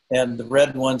 okay? And the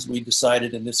red ones, we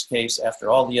decided in this case, after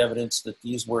all the evidence, that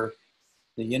these were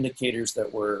the indicators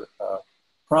that were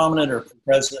prominent or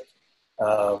present.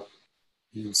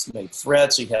 He's made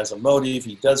threats, he has a motive,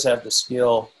 he does have the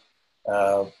skill,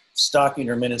 stalking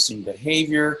or menacing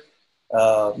behavior.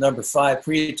 Number 5,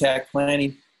 pre-attack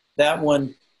planning. That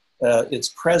one, it's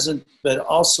present, but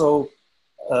also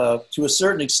to a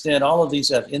certain extent, all of these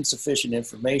have insufficient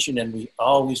information and we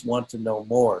always want to know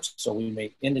more. So we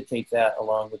may indicate that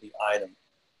along with the item.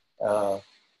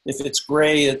 If it's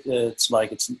gray, it's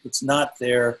like it's not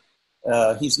there.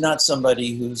 He's not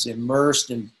somebody who's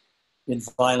immersed in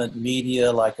violent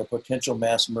media like a potential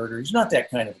mass murderer. He's not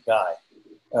that kind of guy,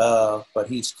 but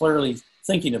he's clearly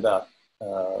thinking about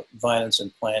violence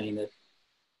and planning it.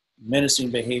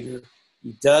 Menacing behavior.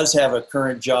 He does have a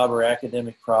current job or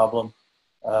academic problem.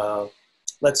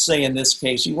 Let's say in this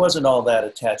case, he wasn't all that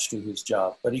attached to his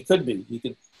job, but he could be. He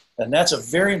could, and that's a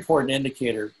very important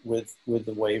indicator with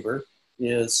the waiver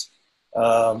is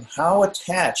how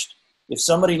attached. If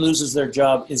somebody loses their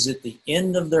job, is it the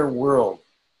end of their world?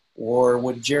 Or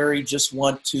would Jerry just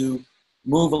want to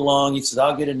move along? He says,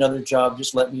 I'll get another job,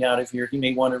 just let me out of here. He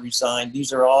may want to resign.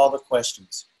 These are all the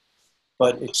questions.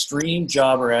 But extreme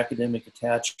job or academic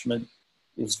attachment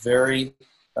is very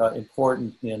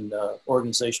important in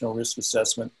organizational risk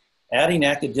assessment. Adding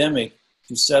academic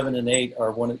to 7 and 8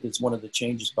 is one of the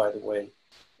changes, by the way,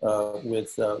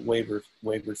 with waiver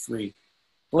 3.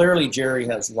 Clearly, Jerry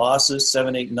has losses.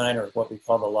 7, 8, and 9 are what we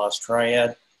call the loss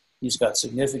triad. He's got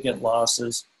significant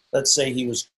losses. Let's say he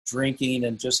was drinking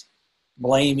and just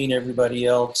blaming everybody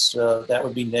else. That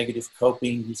would be negative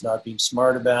coping. He's not being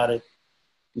smart about it.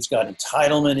 He's got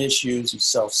entitlement issues. He's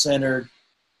self-centered,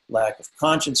 lack of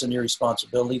conscience and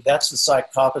irresponsibility. That's the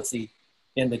psychopathy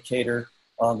indicator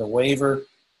on the waiver.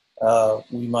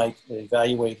 We might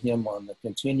evaluate him on the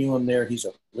continuum there. He's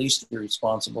at least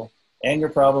irresponsible. Anger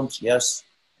problems, yes.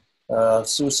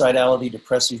 Suicidality,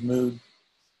 depressive mood.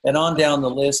 And on down the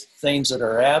list, things that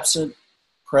are absent,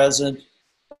 present,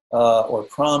 or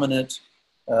prominent,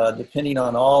 depending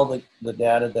on all the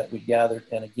data that we gathered.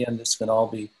 And again, this can all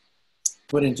be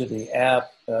put into the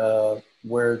app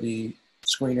where the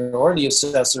screener or the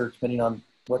assessor, depending on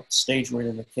what stage we're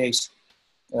in the case,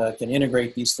 can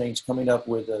integrate these things, coming up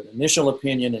with an initial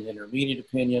opinion, an intermediate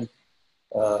opinion,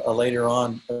 a later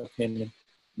on opinion.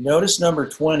 Notice number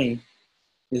 20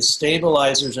 is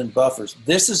stabilizers and buffers.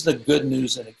 This is the good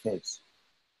news in a case.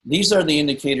 These are the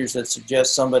indicators that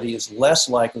suggest somebody is less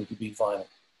likely to be violent.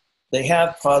 They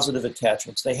have positive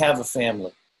attachments. They have a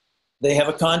family. They have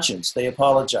a conscience. They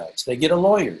apologize. They get a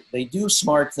lawyer. They do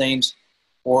smart things,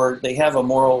 or they have a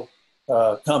moral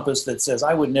compass that says,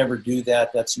 I would never do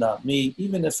that. That's not me,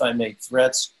 even if I make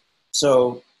threats.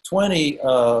 So 20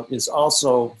 is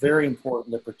also very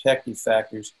important, the protective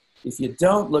factors. If you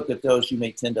don't look at those, you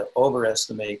may tend to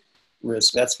overestimate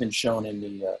risk. That's been shown in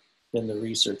the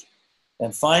research.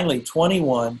 And finally,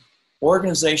 21,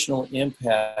 organizational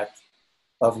impact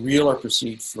of real or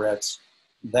perceived threats.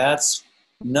 That's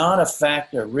not a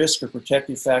factor, risk or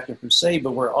protective factor per se,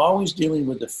 but we're always dealing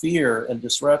with the fear and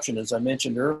disruption, as I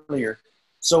mentioned earlier.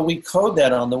 So we code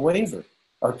that on the waiver.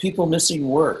 Are people missing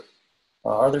work?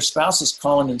 Are their spouses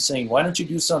calling and saying, why don't you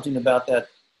do something about that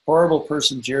horrible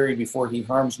person, Jerry, before he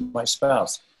harms my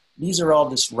spouse? These are all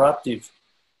disruptive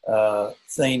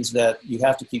things that you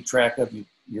have to keep track of.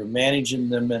 You're managing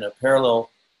them in a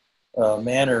parallel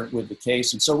manner with the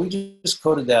case. And so we just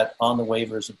coded that on the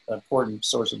waiver as an important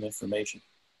source of information.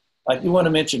 I do want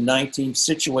to mention 19,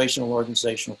 situational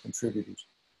organizational contributors.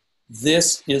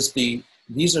 These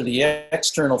are the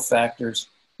external factors.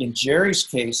 In Jerry's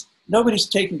case, nobody's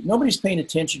paying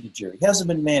attention to Jerry. He hasn't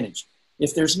been managed.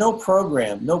 If there's no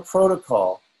program, no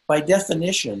protocol, by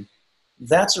definition,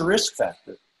 that's a risk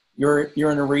factor. You're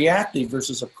in a reactive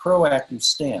versus a proactive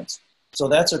stance. So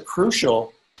that's a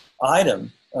crucial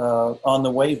item on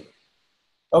the waiver.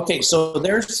 Okay, so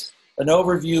there's an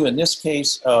overview in this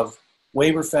case of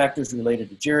waiver factors related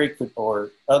to Jerry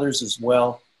or others as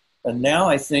well. And now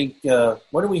I think,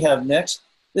 what do we have next?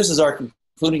 This is our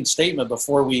concluding statement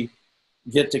before we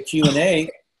get to Q&A.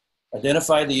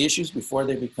 Identify the issues before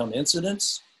they become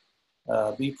incidents.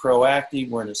 Be proactive.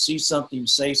 We're going to see something,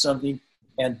 say something,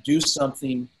 and do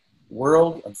something.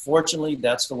 World, unfortunately,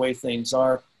 that's the way things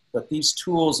are. But these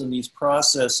tools and these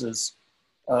processes,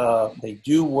 they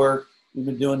do work. We've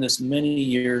been doing this many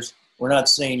years. We're not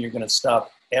saying you're going to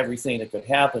stop everything that could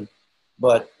happen,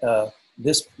 but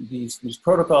these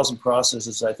protocols and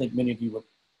processes, I think many of you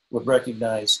would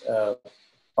recognize,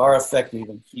 are effective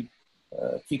and keep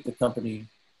the company,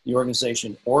 the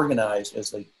organization organized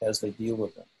as they deal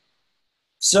with them.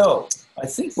 So I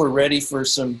think we're ready for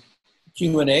some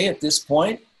Q&A at this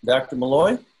point. Dr.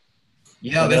 Malloy?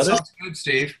 Yeah, that sounds good,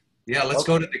 Steve. Yeah, let's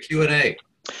go to the Q&A.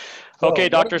 Okay,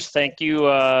 doctors, thank you.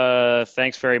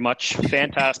 Thanks very much.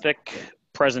 Fantastic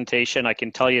presentation. I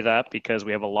can tell you that because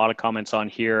we have a lot of comments on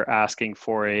here asking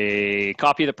for a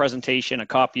copy of the presentation, a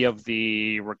copy of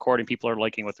the recording. People are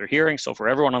liking what they're hearing. So for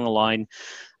everyone on the line,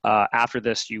 after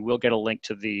this, you will get a link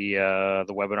to the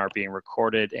webinar being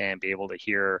recorded and be able to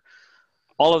hear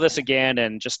all of this again.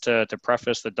 And just to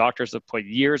preface, the doctors have put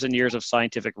years and years of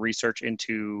scientific research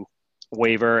into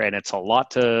waiver, and it's a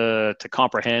lot to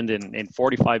comprehend in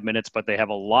 45 minutes, but they have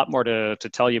a lot more to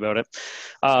tell you about it.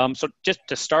 So just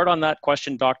to start on that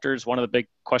question, doctors, one of the big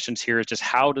questions here is just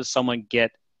how does an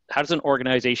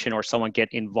organization or someone get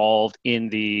involved in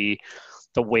the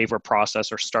waiver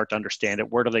process or start to understand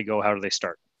it? Where do they go? How do they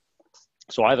start?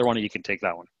 So either one of you can take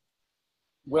that one.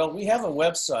 Well, we have a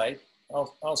website.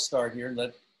 I'll start here and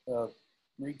let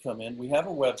Reed come in. We have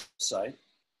a website,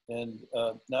 and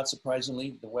not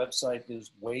surprisingly, the website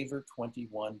is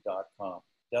waiver21.com,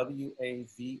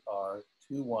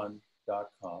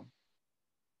 WAVR21.com.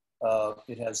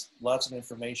 It has lots of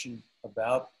information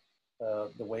about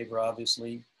the waiver,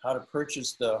 obviously, how to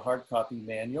purchase the hard copy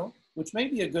manual, which may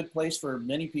be a good place for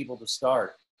many people to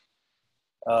start.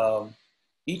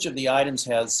 Each of the items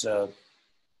has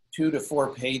 2 to 4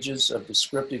 pages of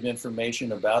descriptive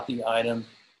information about the item,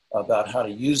 about how to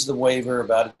use the waiver,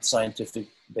 about its scientific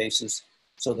basis.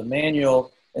 So the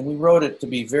manual, and we wrote it to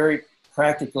be very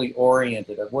practically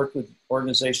oriented. I've worked with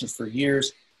organizations for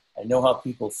years. I know how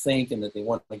people think and that they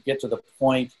want to get to the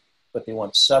point, but they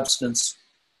want substance.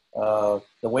 The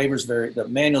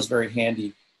manual is very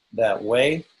handy that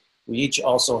way. We each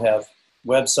also have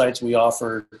websites. We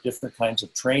offer different kinds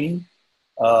of training.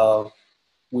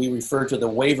 We refer to the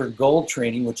Waiver Gold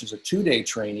training, which is a 2-day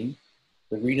training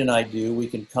that Reed and I do. We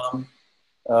can come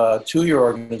to your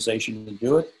organization and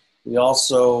do it. We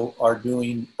also are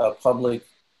doing a public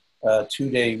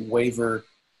 2-day waiver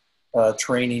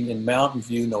training in Mountain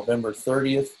View, November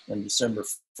 30th and December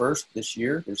 1st this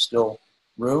year. There's still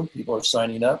room. People are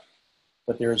signing up,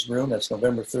 but there's room. That's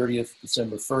November 30th,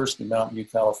 December 1st in Mountain View,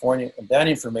 California. And that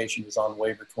information is on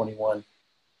waiver21.com.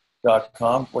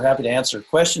 We're happy to answer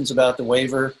questions about the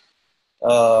waiver.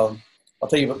 I'll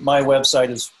tell you, my website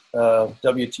is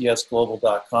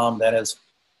WTSglobal.com. That has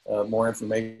more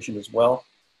information as well.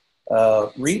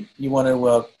 Reed, you want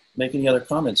to make any other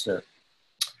comments there?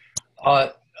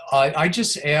 I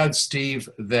just add, Steve,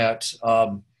 that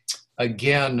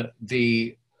again,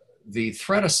 the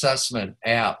threat assessment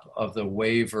app of the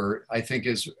waiver, I think,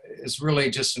 is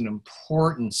really just an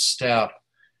important step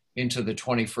into the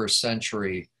 21st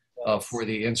century for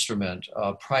the instrument,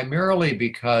 primarily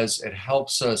because it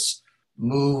helps us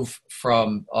move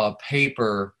from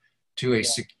paper to a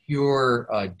secure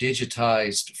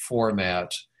digitized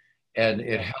format, and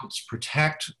it helps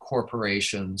protect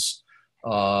corporations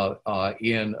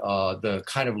in the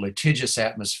kind of litigious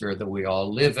atmosphere that we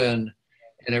all live in,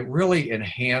 and it really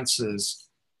enhances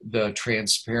the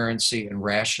transparency and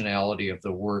rationality of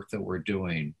the work that we're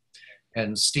doing.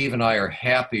 And Steve and I are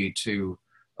happy to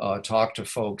talk to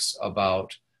folks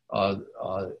about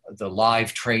the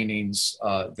live trainings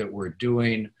that we're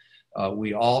doing.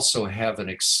 We also have an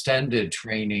extended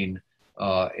training,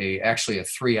 actually a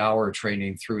 3-hour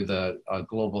training through the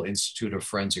Global Institute of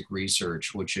Forensic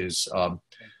Research, which is the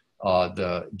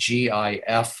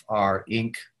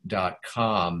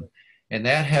gifrinc.com. And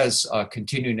that has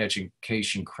continuing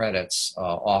education credits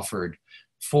offered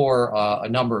for a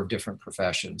number of different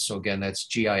professions. So again, that's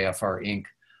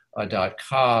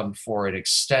gifrinc.com for an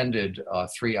extended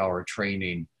 3-hour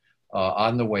training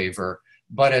on the waiver.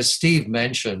 But as Steve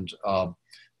mentioned,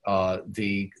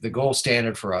 the gold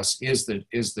standard for us is the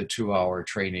 2-hour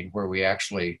training, where we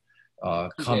actually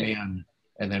come in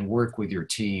and then work with your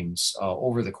teams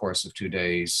over the course of 2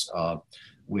 days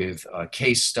with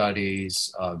case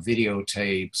studies,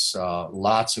 videotapes,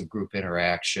 lots of group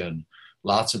interaction,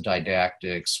 lots of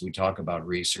didactics. We talk about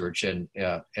research, and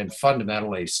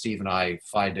fundamentally, Steve and I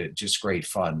find it just great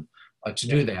fun to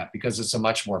do that, because it's a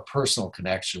much more personal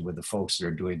connection with the folks that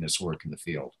are doing this work in the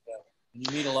field. Yeah.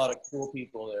 You meet a lot of cool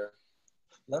people there.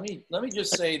 Let me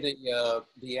just say that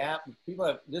the app, people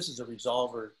have, this is a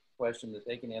Resolver question that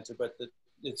they can answer, but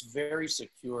it's very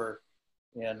secure,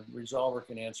 and Resolver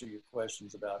can answer your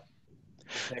questions about.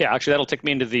 Yeah, actually, that'll take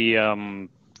me into the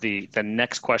the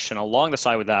next question along the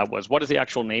side with that was, what is the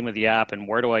actual name of the app and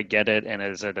where do I get it? And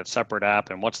is it a separate app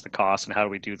and what's the cost and how do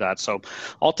we do that? So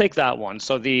I'll take that one.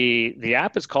 So the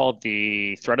app is called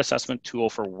the Threat Assessment Tool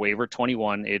for Waiver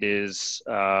 21. It is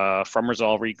from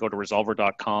Resolver. You go to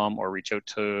resolver.com or reach out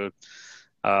to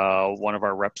one of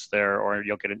our reps there, or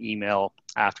you'll get an email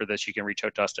after this. You can reach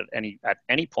out to us at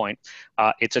any point.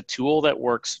 It's a tool that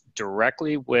works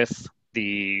directly with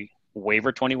the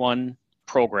Waiver 21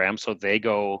 program, so they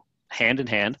go hand in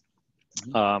hand.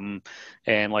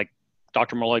 And like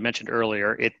Dr. Molloy mentioned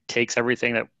earlier, it takes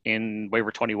everything that in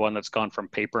Waiver 21 that's gone from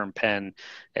paper and pen,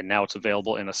 and now it's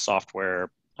available in a software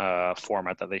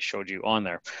format that they showed you on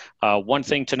there. One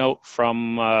thing to note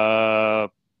from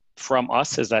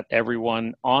us is that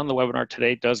everyone on the webinar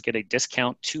today does get a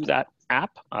discount to that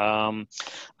app.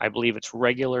 I believe it's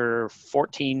regular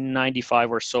 $14.95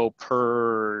 or so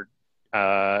per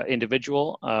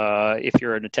individual. If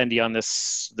you're an attendee on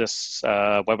this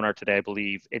webinar today, I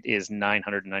believe it is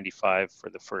 $995 for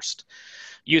the first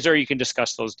user. You can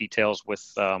discuss those details with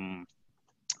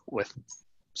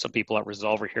some people at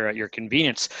Resolver here at your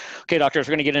convenience. Okay, doctors,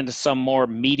 we're going to get into some more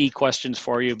meaty questions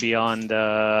for you beyond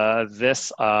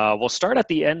this. We'll start at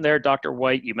the end there, Dr.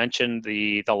 White. You mentioned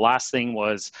the last thing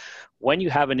was when you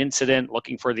have an incident,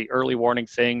 looking for the early warning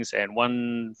things, and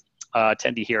one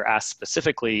attendee here asked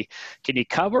specifically, can you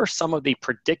cover some of the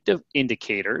predictive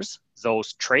indicators,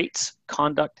 those traits,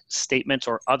 conduct, statements,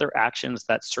 or other actions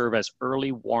that serve as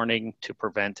early warning to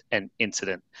prevent an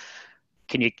incident?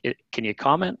 Can you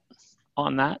comment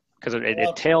on that? Because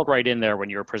it tailed right in there when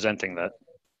you were presenting that.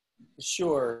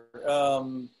 Sure.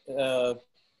 I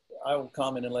will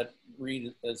comment and let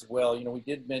Reed as well. You know, we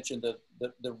did mention the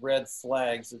red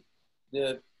flags.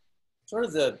 The sort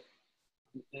of an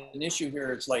issue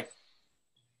here is like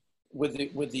with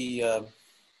the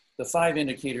 5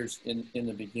 indicators in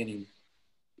the beginning.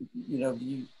 You know,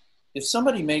 if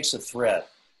somebody makes a threat,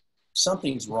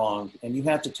 something's wrong, and you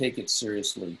have to take it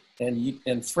seriously.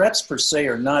 And threats per se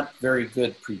are not very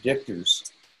good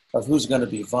predictors of who's going to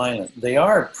be violent. They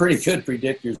are pretty good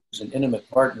predictors in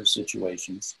intimate partner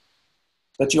situations,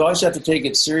 but you always have to take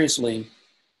it seriously.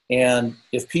 And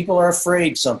if people are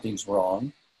afraid something's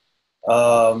wrong,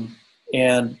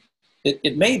 and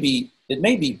it may be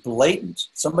blatant.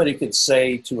 Somebody could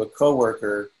say to a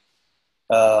coworker,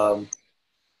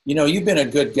 you know, you've been a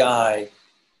good guy,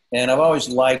 and I've always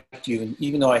liked you, and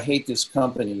even though I hate this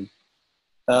company,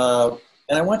 and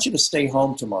I want you to stay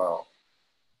home tomorrow,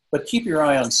 but keep your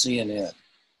eye on CNN.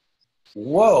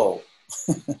 Whoa.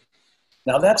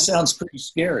 Now that sounds pretty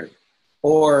scary.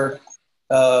 Or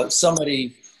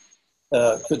somebody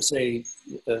could say,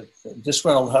 a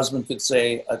disgruntled husband could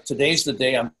say, today's the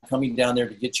day I'm coming down there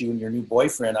to get you and your new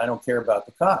boyfriend. I don't care about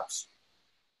the cops.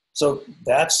 So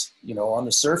that's, you know, on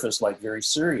the surface, like very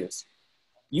serious.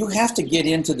 You have to get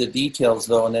into the details,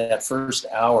 though, in that first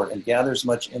hour and gather as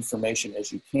much information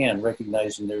as you can,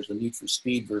 recognizing there's a need for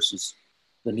speed versus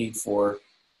the need for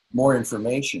more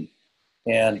information,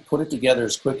 and put it together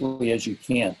as quickly as you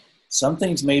can. Some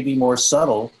things may be more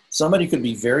subtle. Somebody could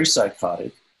be very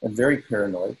psychotic and very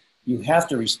paranoid. You have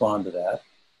to respond to that,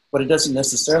 but it doesn't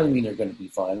necessarily mean they're going to be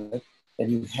violent.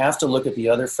 And you have to look at the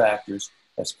other factors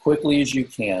as quickly as you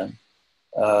can,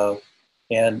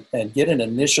 and get an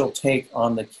initial take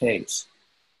on the case.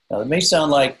 Now, it may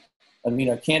sound like, I mean,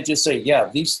 I can't just say, yeah,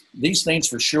 these things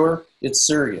for sure, it's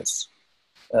serious.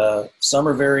 Some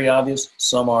are very obvious,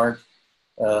 some aren't.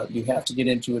 You have to get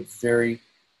into it very,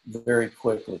 very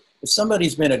quickly. If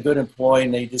somebody's been a good employee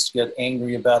and they just get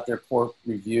angry about their poor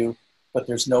review, but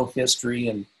there's no history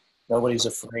and nobody's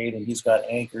afraid and he's got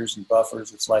anchors and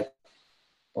buffers, it's like,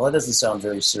 well, that doesn't sound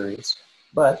very serious,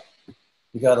 but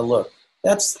you got to look.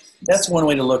 That's one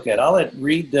way to look at it. I'll let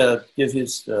Reed give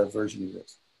his version of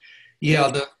this.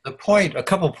 Yeah, the point, a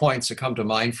couple points that come to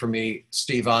mind for me,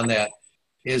 Steve, on that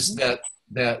is that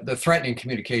the threatening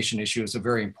communication issue is a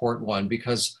very important one,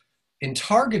 because in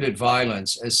targeted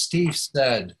violence, as Steve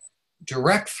said,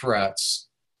 direct threats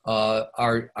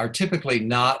are typically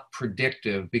not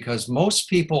predictive, because most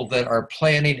people that are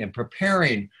planning and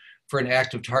preparing for an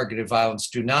act of targeted violence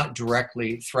do not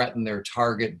directly threaten their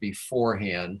target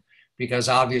beforehand, because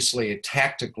obviously it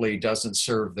tactically doesn't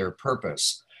serve their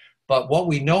purpose. But what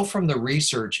we know from the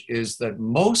research is that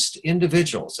most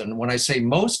individuals, and when I say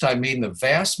most, I mean the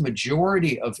vast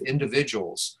majority of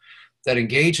individuals that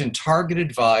engage in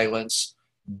targeted violence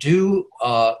do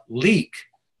leak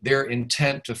their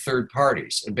intent to third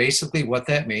parties. And basically what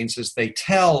that means is they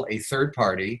tell a third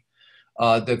party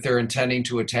that they're intending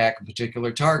to attack a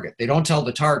particular target. They don't tell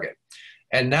the target.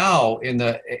 And now in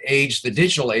the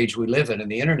digital age we live in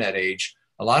the internet age,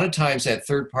 A lot of times that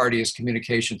third party is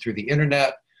communication through the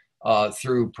internet,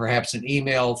 through perhaps an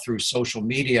email, through social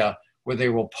media, where they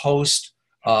will post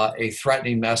a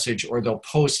threatening message, or they'll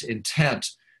post intent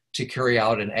to carry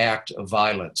out an act of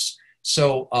violence.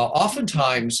 So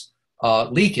oftentimes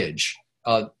leakage,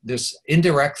 this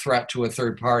indirect threat to a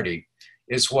third party,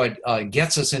 is what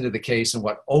gets us into the case and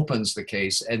what opens the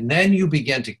case. And then you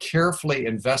begin to carefully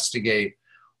investigate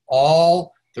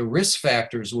all the risk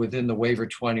factors within the waiver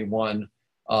 21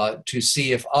 to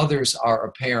see if others are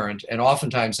apparent. And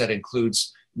oftentimes that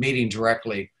includes meeting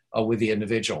directly with the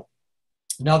individual.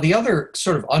 Now, the other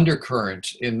sort of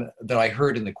undercurrent that I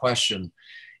heard in the question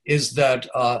is that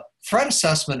threat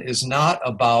assessment is not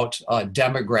about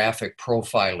demographic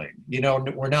profiling. You know,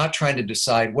 we're not trying to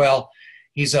decide, well,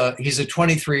 he's a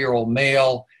 23-year-old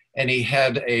male and he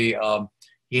had a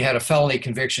felony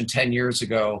conviction 10 years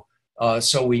ago,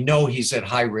 so we know he's at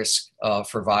high risk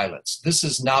for violence. This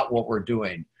is not what we're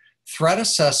doing. Threat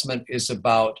assessment is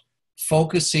about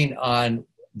focusing on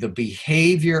the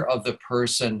behavior of the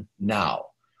person now.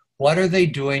 What are they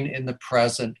doing in the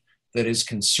present that is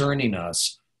concerning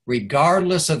us,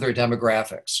 regardless of their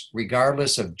demographics,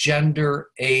 regardless of gender,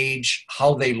 age,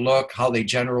 how they look, how they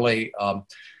generally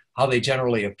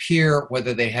appear,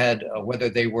 whether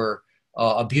they were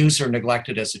abused or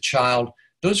neglected as a child.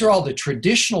 Those are all the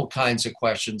traditional kinds of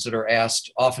questions that are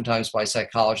asked oftentimes by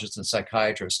psychologists and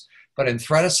psychiatrists. But in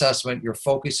threat assessment, you're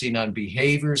focusing on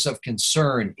behaviors of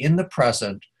concern in the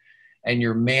present, and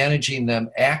you're managing them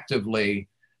actively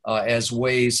as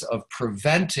ways of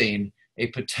preventing a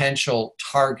potential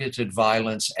targeted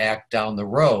violence act down the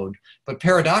road. But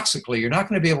paradoxically, you're not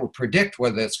going to be able to predict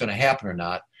whether it's going to happen or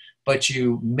not, but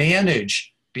you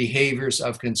manage behaviors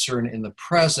of concern in the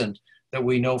present that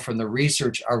we know from the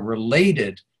research are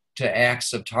related to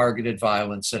acts of targeted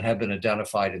violence that have been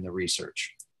identified in the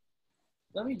research.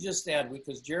 Let me just add,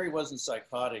 because Jerry wasn't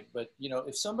psychotic, but you know,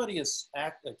 if somebody is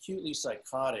acutely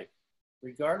psychotic,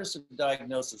 regardless of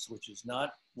diagnosis, which is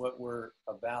not what we're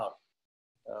about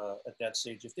at that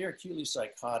stage, if they're acutely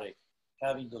psychotic,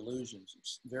 having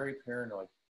delusions, very paranoid,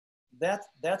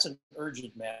 that's an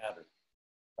urgent matter,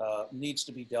 needs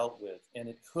to be dealt with, and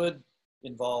it could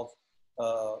involve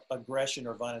aggression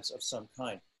or violence of some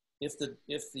kind. If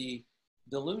the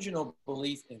delusional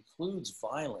belief includes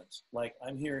violence, like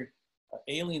I'm hearing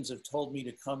aliens have told me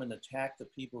to come and attack the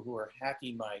people who are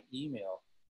hacking my email,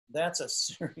 that's a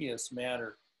serious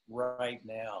matter right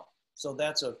now. So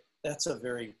that's a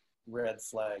very red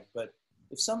flag. But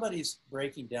if somebody's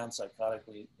breaking down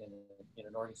psychotically in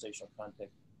an organizational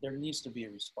context, there needs to be a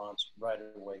response right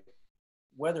away,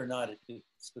 whether or not it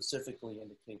specifically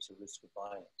indicates a risk of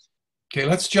violence. Okay,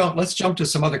 let's jump to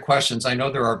some other questions. I know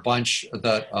there are a bunch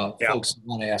that folks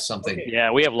want to ask something. Okay.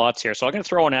 Yeah, we have lots here. So I'm going to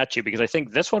throw one at you because I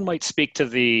think this one might speak to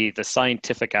the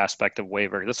scientific aspect of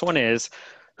waiver. This one is,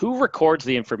 who records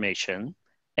the information,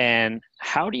 and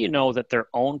how do you know that their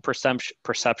own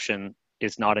perception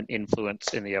is not an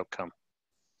influence in the outcome?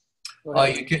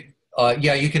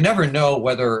 You can never know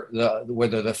whether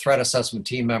the threat assessment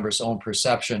team member's own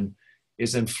perception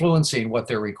is influencing what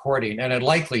they're recording, and it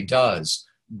likely does.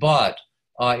 But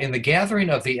in the gathering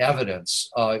of the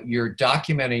evidence, you're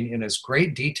documenting in as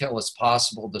great detail as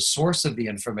possible the source of the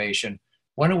information,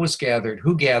 when it was gathered,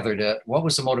 who gathered it, what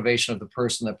was the motivation of the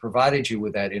person that provided you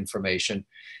with that information.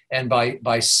 And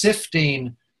by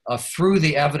sifting through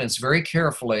the evidence very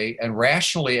carefully and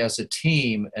rationally as a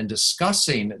team and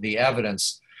discussing the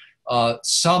evidence,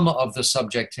 some of the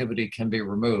subjectivity can be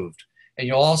removed. And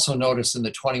you'll also notice in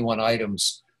the 21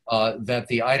 items that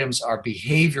the items are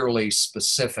behaviorally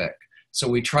specific. So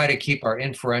we try to keep our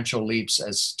inferential leaps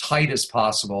as tight as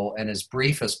possible and as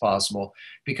brief as possible,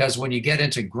 because when you get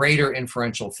into greater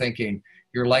inferential thinking,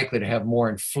 you're likely to have more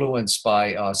influence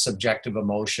by subjective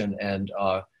emotion and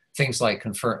things like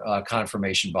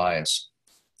confirmation bias.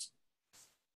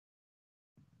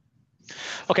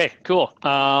 Okay, cool.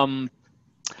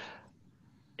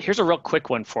 Here's a real quick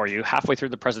one for you. Halfway through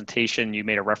the presentation, you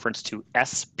made a reference to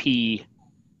SPJ.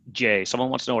 Someone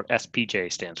wants to know what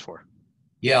SPJ stands for.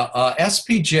 Yeah,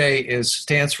 SPJ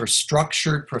stands for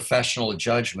Structured Professional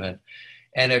Judgment,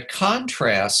 and it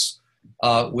contrasts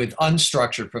with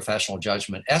unstructured professional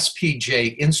judgment.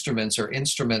 SPJ instruments are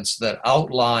instruments that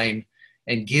outline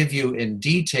and give you in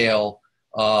detail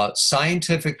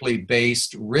scientifically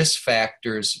based risk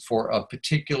factors for a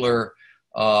particular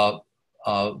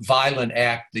violent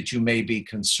act that you may be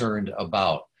concerned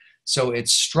about. So it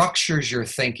structures your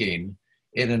thinking.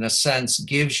 It, in a sense,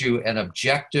 gives you an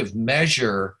objective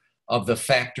measure of the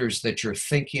factors that you're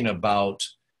thinking about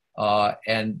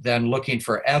and then looking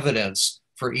for evidence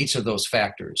for each of those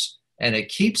factors. And it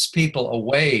keeps people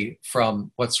away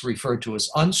from what's referred to as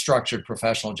unstructured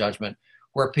professional judgment,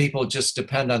 where people just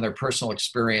depend on their personal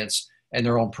experience and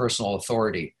their own personal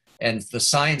authority. And the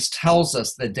science tells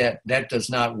us that that does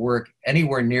not work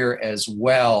anywhere near as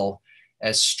well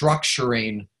as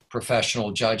structuring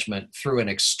professional judgment through an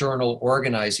external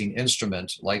organizing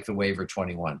instrument like the Waiver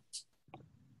 21.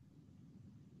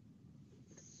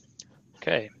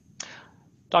 Okay.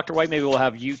 Dr. White, maybe we'll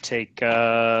have you take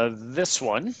this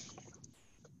one.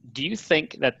 Do you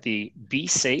think that the be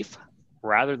safe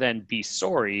rather than be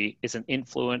sorry is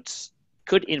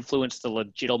could influence the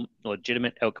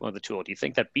legitimate outcome of the tool? Do you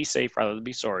think that be safe rather than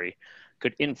be sorry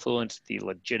could influence the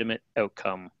legitimate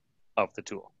outcome of the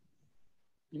tool?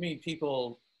 You mean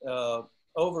people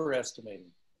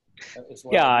overestimating?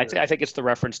 Yeah, I think it's the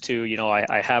reference to,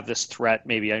 I have this threat,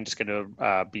 maybe I'm just going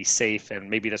to be safe, and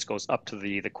maybe this goes up to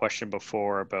the question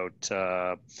before about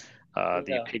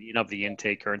the opinion of the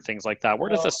intaker and things like that. Where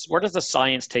does the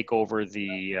science take over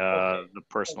the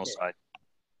personal side?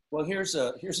 Well, here's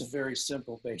a very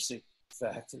simple, basic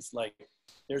fact. It's like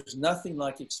there's nothing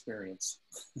like experience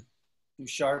to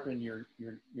sharpen your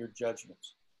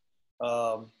judgments.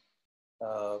 The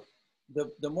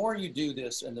more you do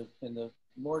this, and the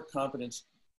more competence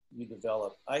you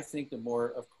develop, I think the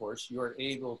more, of course, you're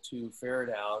able to ferret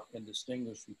out and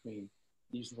distinguish between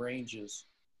these ranges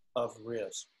of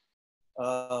risk.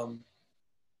 One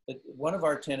of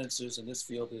our tendencies in this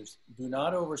field is do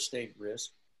not overstate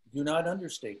risk, do not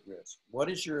understate risk. What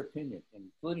is your opinion?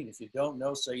 Including if you don't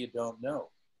know, say you don't know.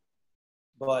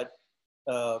 But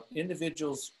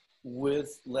individuals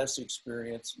with less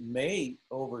experience may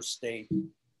overstate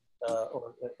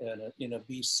or in a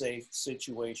be safe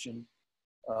situation.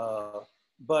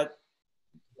 But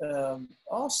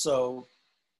also,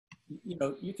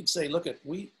 you could say, look,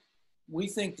 we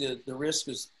think that the risk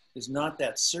is not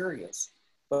that serious,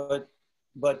 but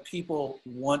people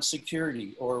want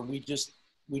security, or we just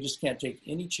can't take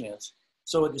any chance.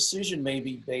 So a decision may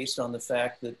be based on the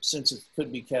fact that since it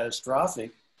could be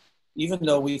catastrophic, even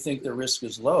though we think the risk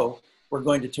is low, we're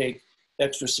going to take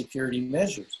extra security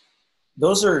measures.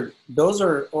 Those are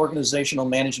organizational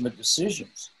management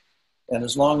decisions. And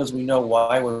as long as we know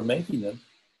why we're making them,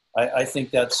 I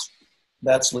think that's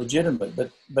legitimate.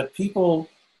 But people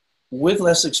with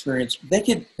less experience, they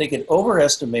could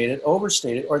overestimate it,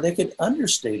 overstate it, or they could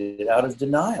understate it out of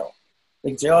denial. They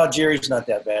can say, "Oh, Jerry's not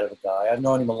that bad of a guy. I've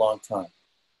known him a long time."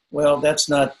 Well, that's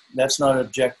not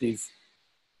objective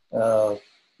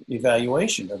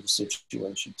evaluation of the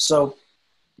situation. So,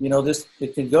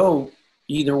 it can go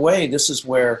either way. This is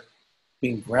where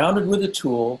being grounded with a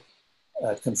tool,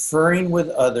 conferring with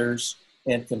others,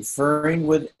 and conferring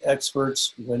with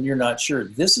experts when you're not sure.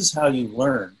 This is how you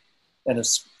learn.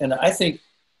 And I think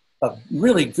a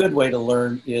really good way to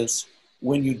learn is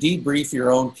when you debrief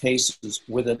your own cases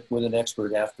with an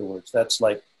expert afterwards.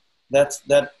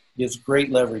 That gives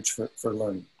great leverage for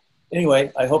learning.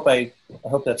 Anyway, I hope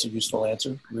that's a useful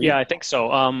answer. Reed? Yeah, I think so.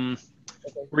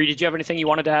 Reed, did you have anything you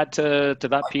wanted to add to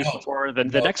that piece before the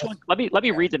next one? Let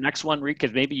me read the next one, Reed,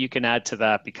 because maybe you can add to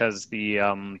that, because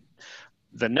the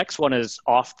next one is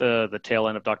off the tail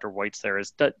end of Dr. White's there.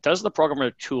 Does the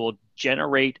programmer tool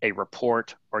generate a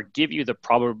report or give you the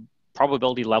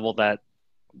probability level that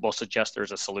will suggest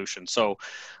there's a solution? So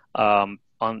on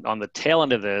the tail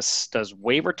end of this, does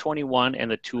Waiver 21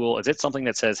 and the tool, is it something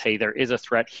that says, hey, there is a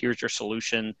threat, here's your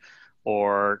solution?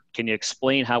 Or can you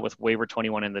explain how with Waiver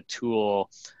 21 and the tool,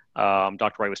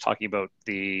 Dr. White was talking about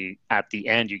at the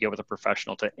end, you get with a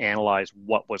professional to analyze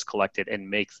what was collected and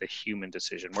make the human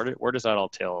decision. Where does that all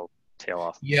tail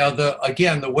off? Yeah,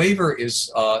 the waiver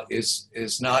is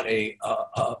not a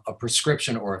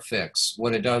prescription or a fix.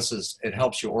 What it does is it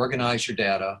helps you organize your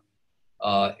data.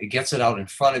 It gets it out in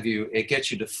front of you. It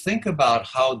gets you to think about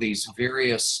how these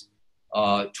various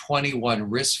 21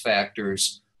 risk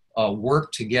factors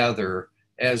work together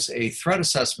as a threat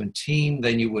assessment team.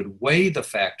 Then you would weigh the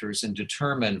factors and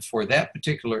determine for that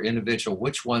particular individual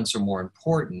which ones are more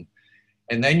important.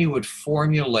 And then you would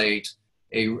formulate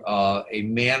a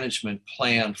management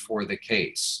plan for the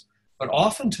case. But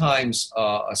oftentimes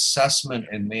assessment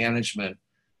and management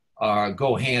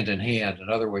go hand in hand. In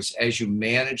other words, as you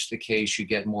manage the case, you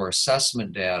get more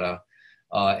assessment data.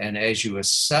 And as you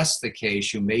assess the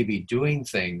case, you may be doing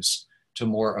things to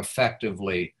more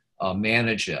effectively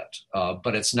manage it.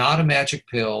 But it's not a magic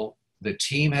pill. The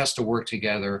team has to work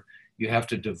together. You have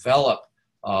to develop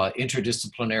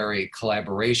interdisciplinary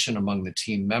collaboration among the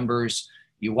team members.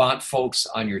 You want folks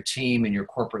on your team in your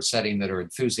corporate setting that are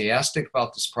enthusiastic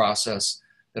about this process,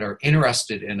 that are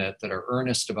interested in it, that are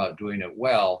earnest about doing it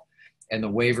well. and the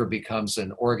waiver becomes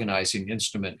an organizing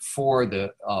instrument for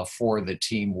the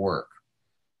teamwork.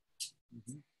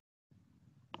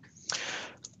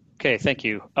 Okay, thank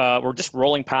you. We're just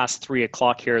rolling past 3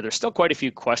 o'clock here. There's still quite a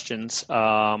few questions,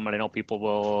 and I know people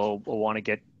will want to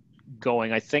get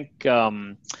going. I think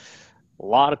a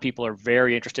lot of people are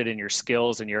very interested in your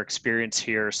skills and your experience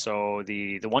here. So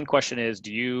the one question is,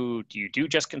 do you do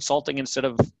just consulting instead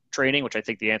of training? Which I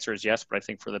think the answer is yes, but I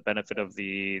think for the benefit of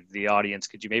the audience,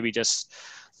 could you maybe just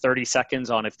 30 seconds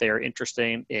on if they are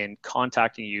interested in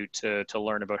contacting you to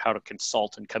learn about how to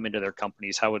consult and come into their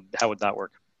companies? How would that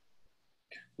work?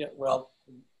 Yeah, well,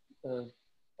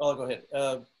 I'll go ahead.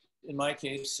 In my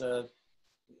case,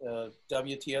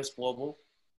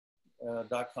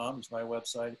 WTSglobal.com is my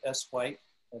website, swhite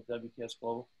at WTS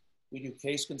Global. We do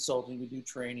case consulting, we do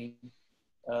training.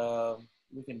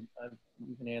 We can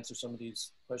answer some of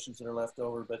these questions that are left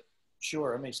over, but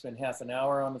sure, I may spend half an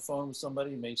hour on the phone with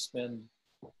somebody, may spend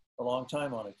a long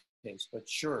time on a case, but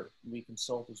sure, we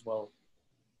consult as well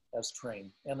as train.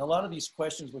 And a lot of these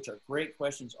questions, which are great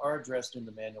questions, are addressed in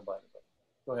the manual, by the way.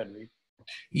 Go ahead, Reed.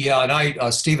 Yeah,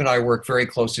 and Steve and I work very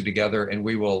closely together, and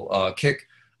we will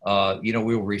we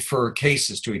will refer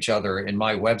cases to each other. And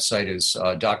my website is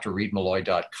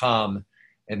drreedmalloy.com.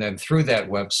 And then through that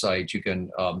website, you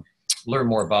can learn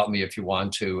more about me if you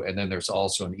want to. And then there's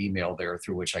also an email there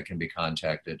through which I can be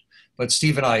contacted. But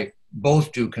Steve and I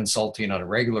both do consulting on a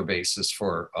regular basis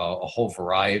for a whole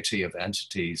variety of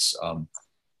entities.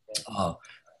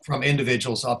 From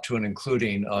individuals up to and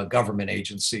including government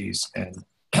agencies and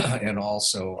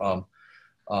also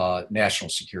national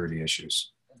security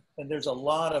issues. And there's a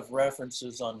lot of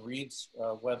references on Reed's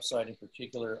website, in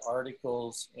particular,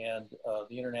 articles and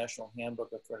the International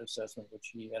Handbook of Threat Assessment,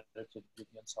 which he edited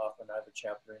with Jens Hoffman. I have a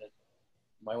chapter in it.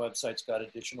 My website's got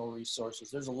additional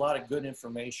resources. There's a lot of good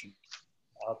information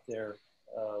out there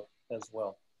as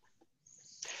well.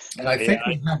 And I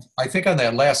think on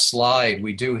that last slide,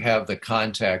 we do have the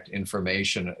contact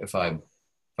information, if I'm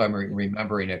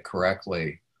remembering it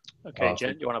correctly. Okay,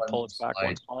 Jen, you want to pull us back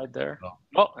one slide there?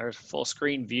 Oh, there's a full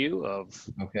screen view of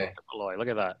Dr. Malloy. Look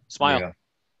at that. Smile. Yeah.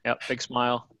 Yep, big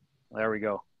smile. There we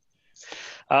go.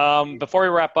 Before we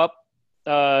wrap up,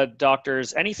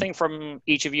 doctors, anything from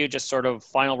each of you, just sort of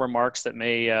final remarks that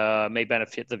may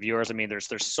benefit the viewers? I mean, there's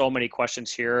so many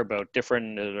questions here about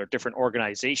different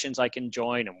organizations I can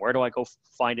join, and where do I go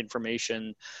find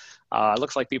information? It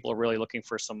looks like people are really looking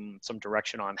for some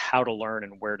direction on how to learn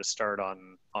and where to start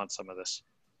on some of this.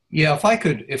 Yeah, if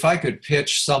I could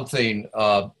pitch something,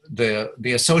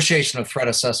 the Association of Threat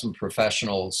Assessment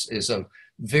Professionals is a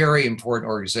very important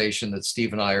organization that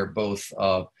Steve and I are both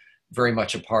very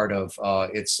much a part of.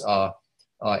 It's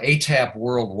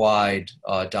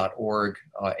atapworldwide.org,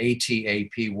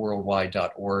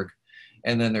 atapworldwide.org.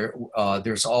 And then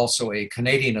there's also a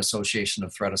Canadian Association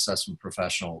of Threat Assessment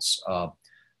Professionals,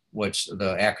 which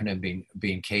the acronym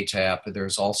being KTAP.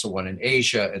 There's also one in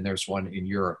Asia, and there's one in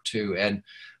Europe too. And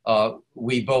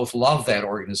we both love that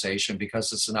organization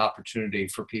because it's an opportunity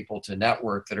for people to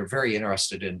network that are very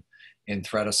interested in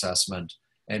threat assessment.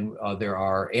 And there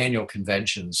are annual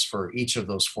conventions for each of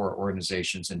those 4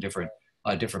 organizations in different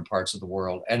parts of the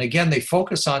world. And again, they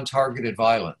focus on targeted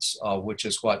violence, which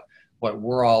is what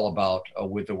we're all about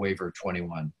with the Waiver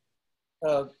 21.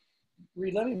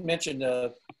 Reed, let me mention,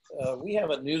 we have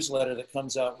a newsletter that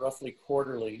comes out roughly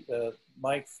quarterly.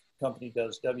 My company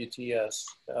does, WTS.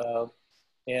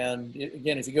 And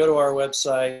again, if you go to our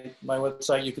website, my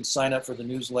website, you can sign up for the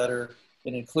newsletter.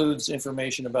 It includes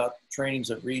information about trainings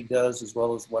that Reed does, as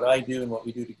well as what I do and what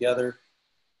we do together.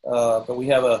 But we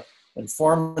have an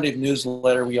informative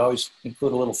newsletter. We always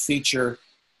include a little feature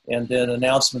and then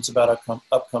announcements about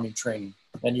upcoming training.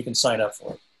 And you can sign up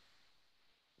for it.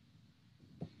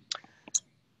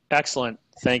 Excellent.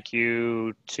 Thank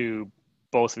you to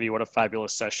both of you. What a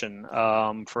fabulous session.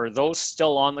 For those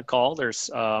still on the call, there's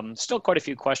still quite a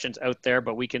few questions out there,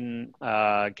 but we can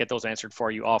get those answered for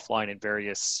you offline in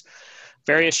various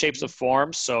shapes of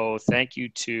forms. So thank you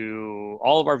to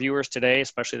all of our viewers today,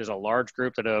 especially there's a large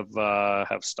group that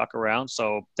have stuck around.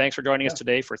 So thanks for joining us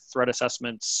today for Threat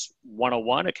Assessments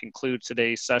 101. It concludes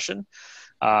today's session.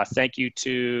 Thank you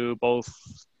to both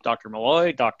Dr.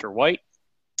 Malloy, Dr. White.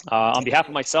 On behalf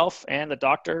of myself and the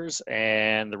doctors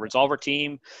and the Resolver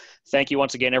team, thank you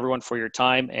once again, everyone, for your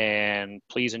time, and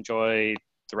please enjoy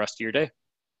the rest of your day.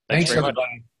 Thanks very much.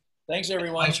 Thanks,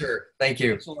 everyone. Pleasure. Thank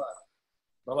you. Thanks a lot.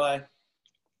 Bye-bye.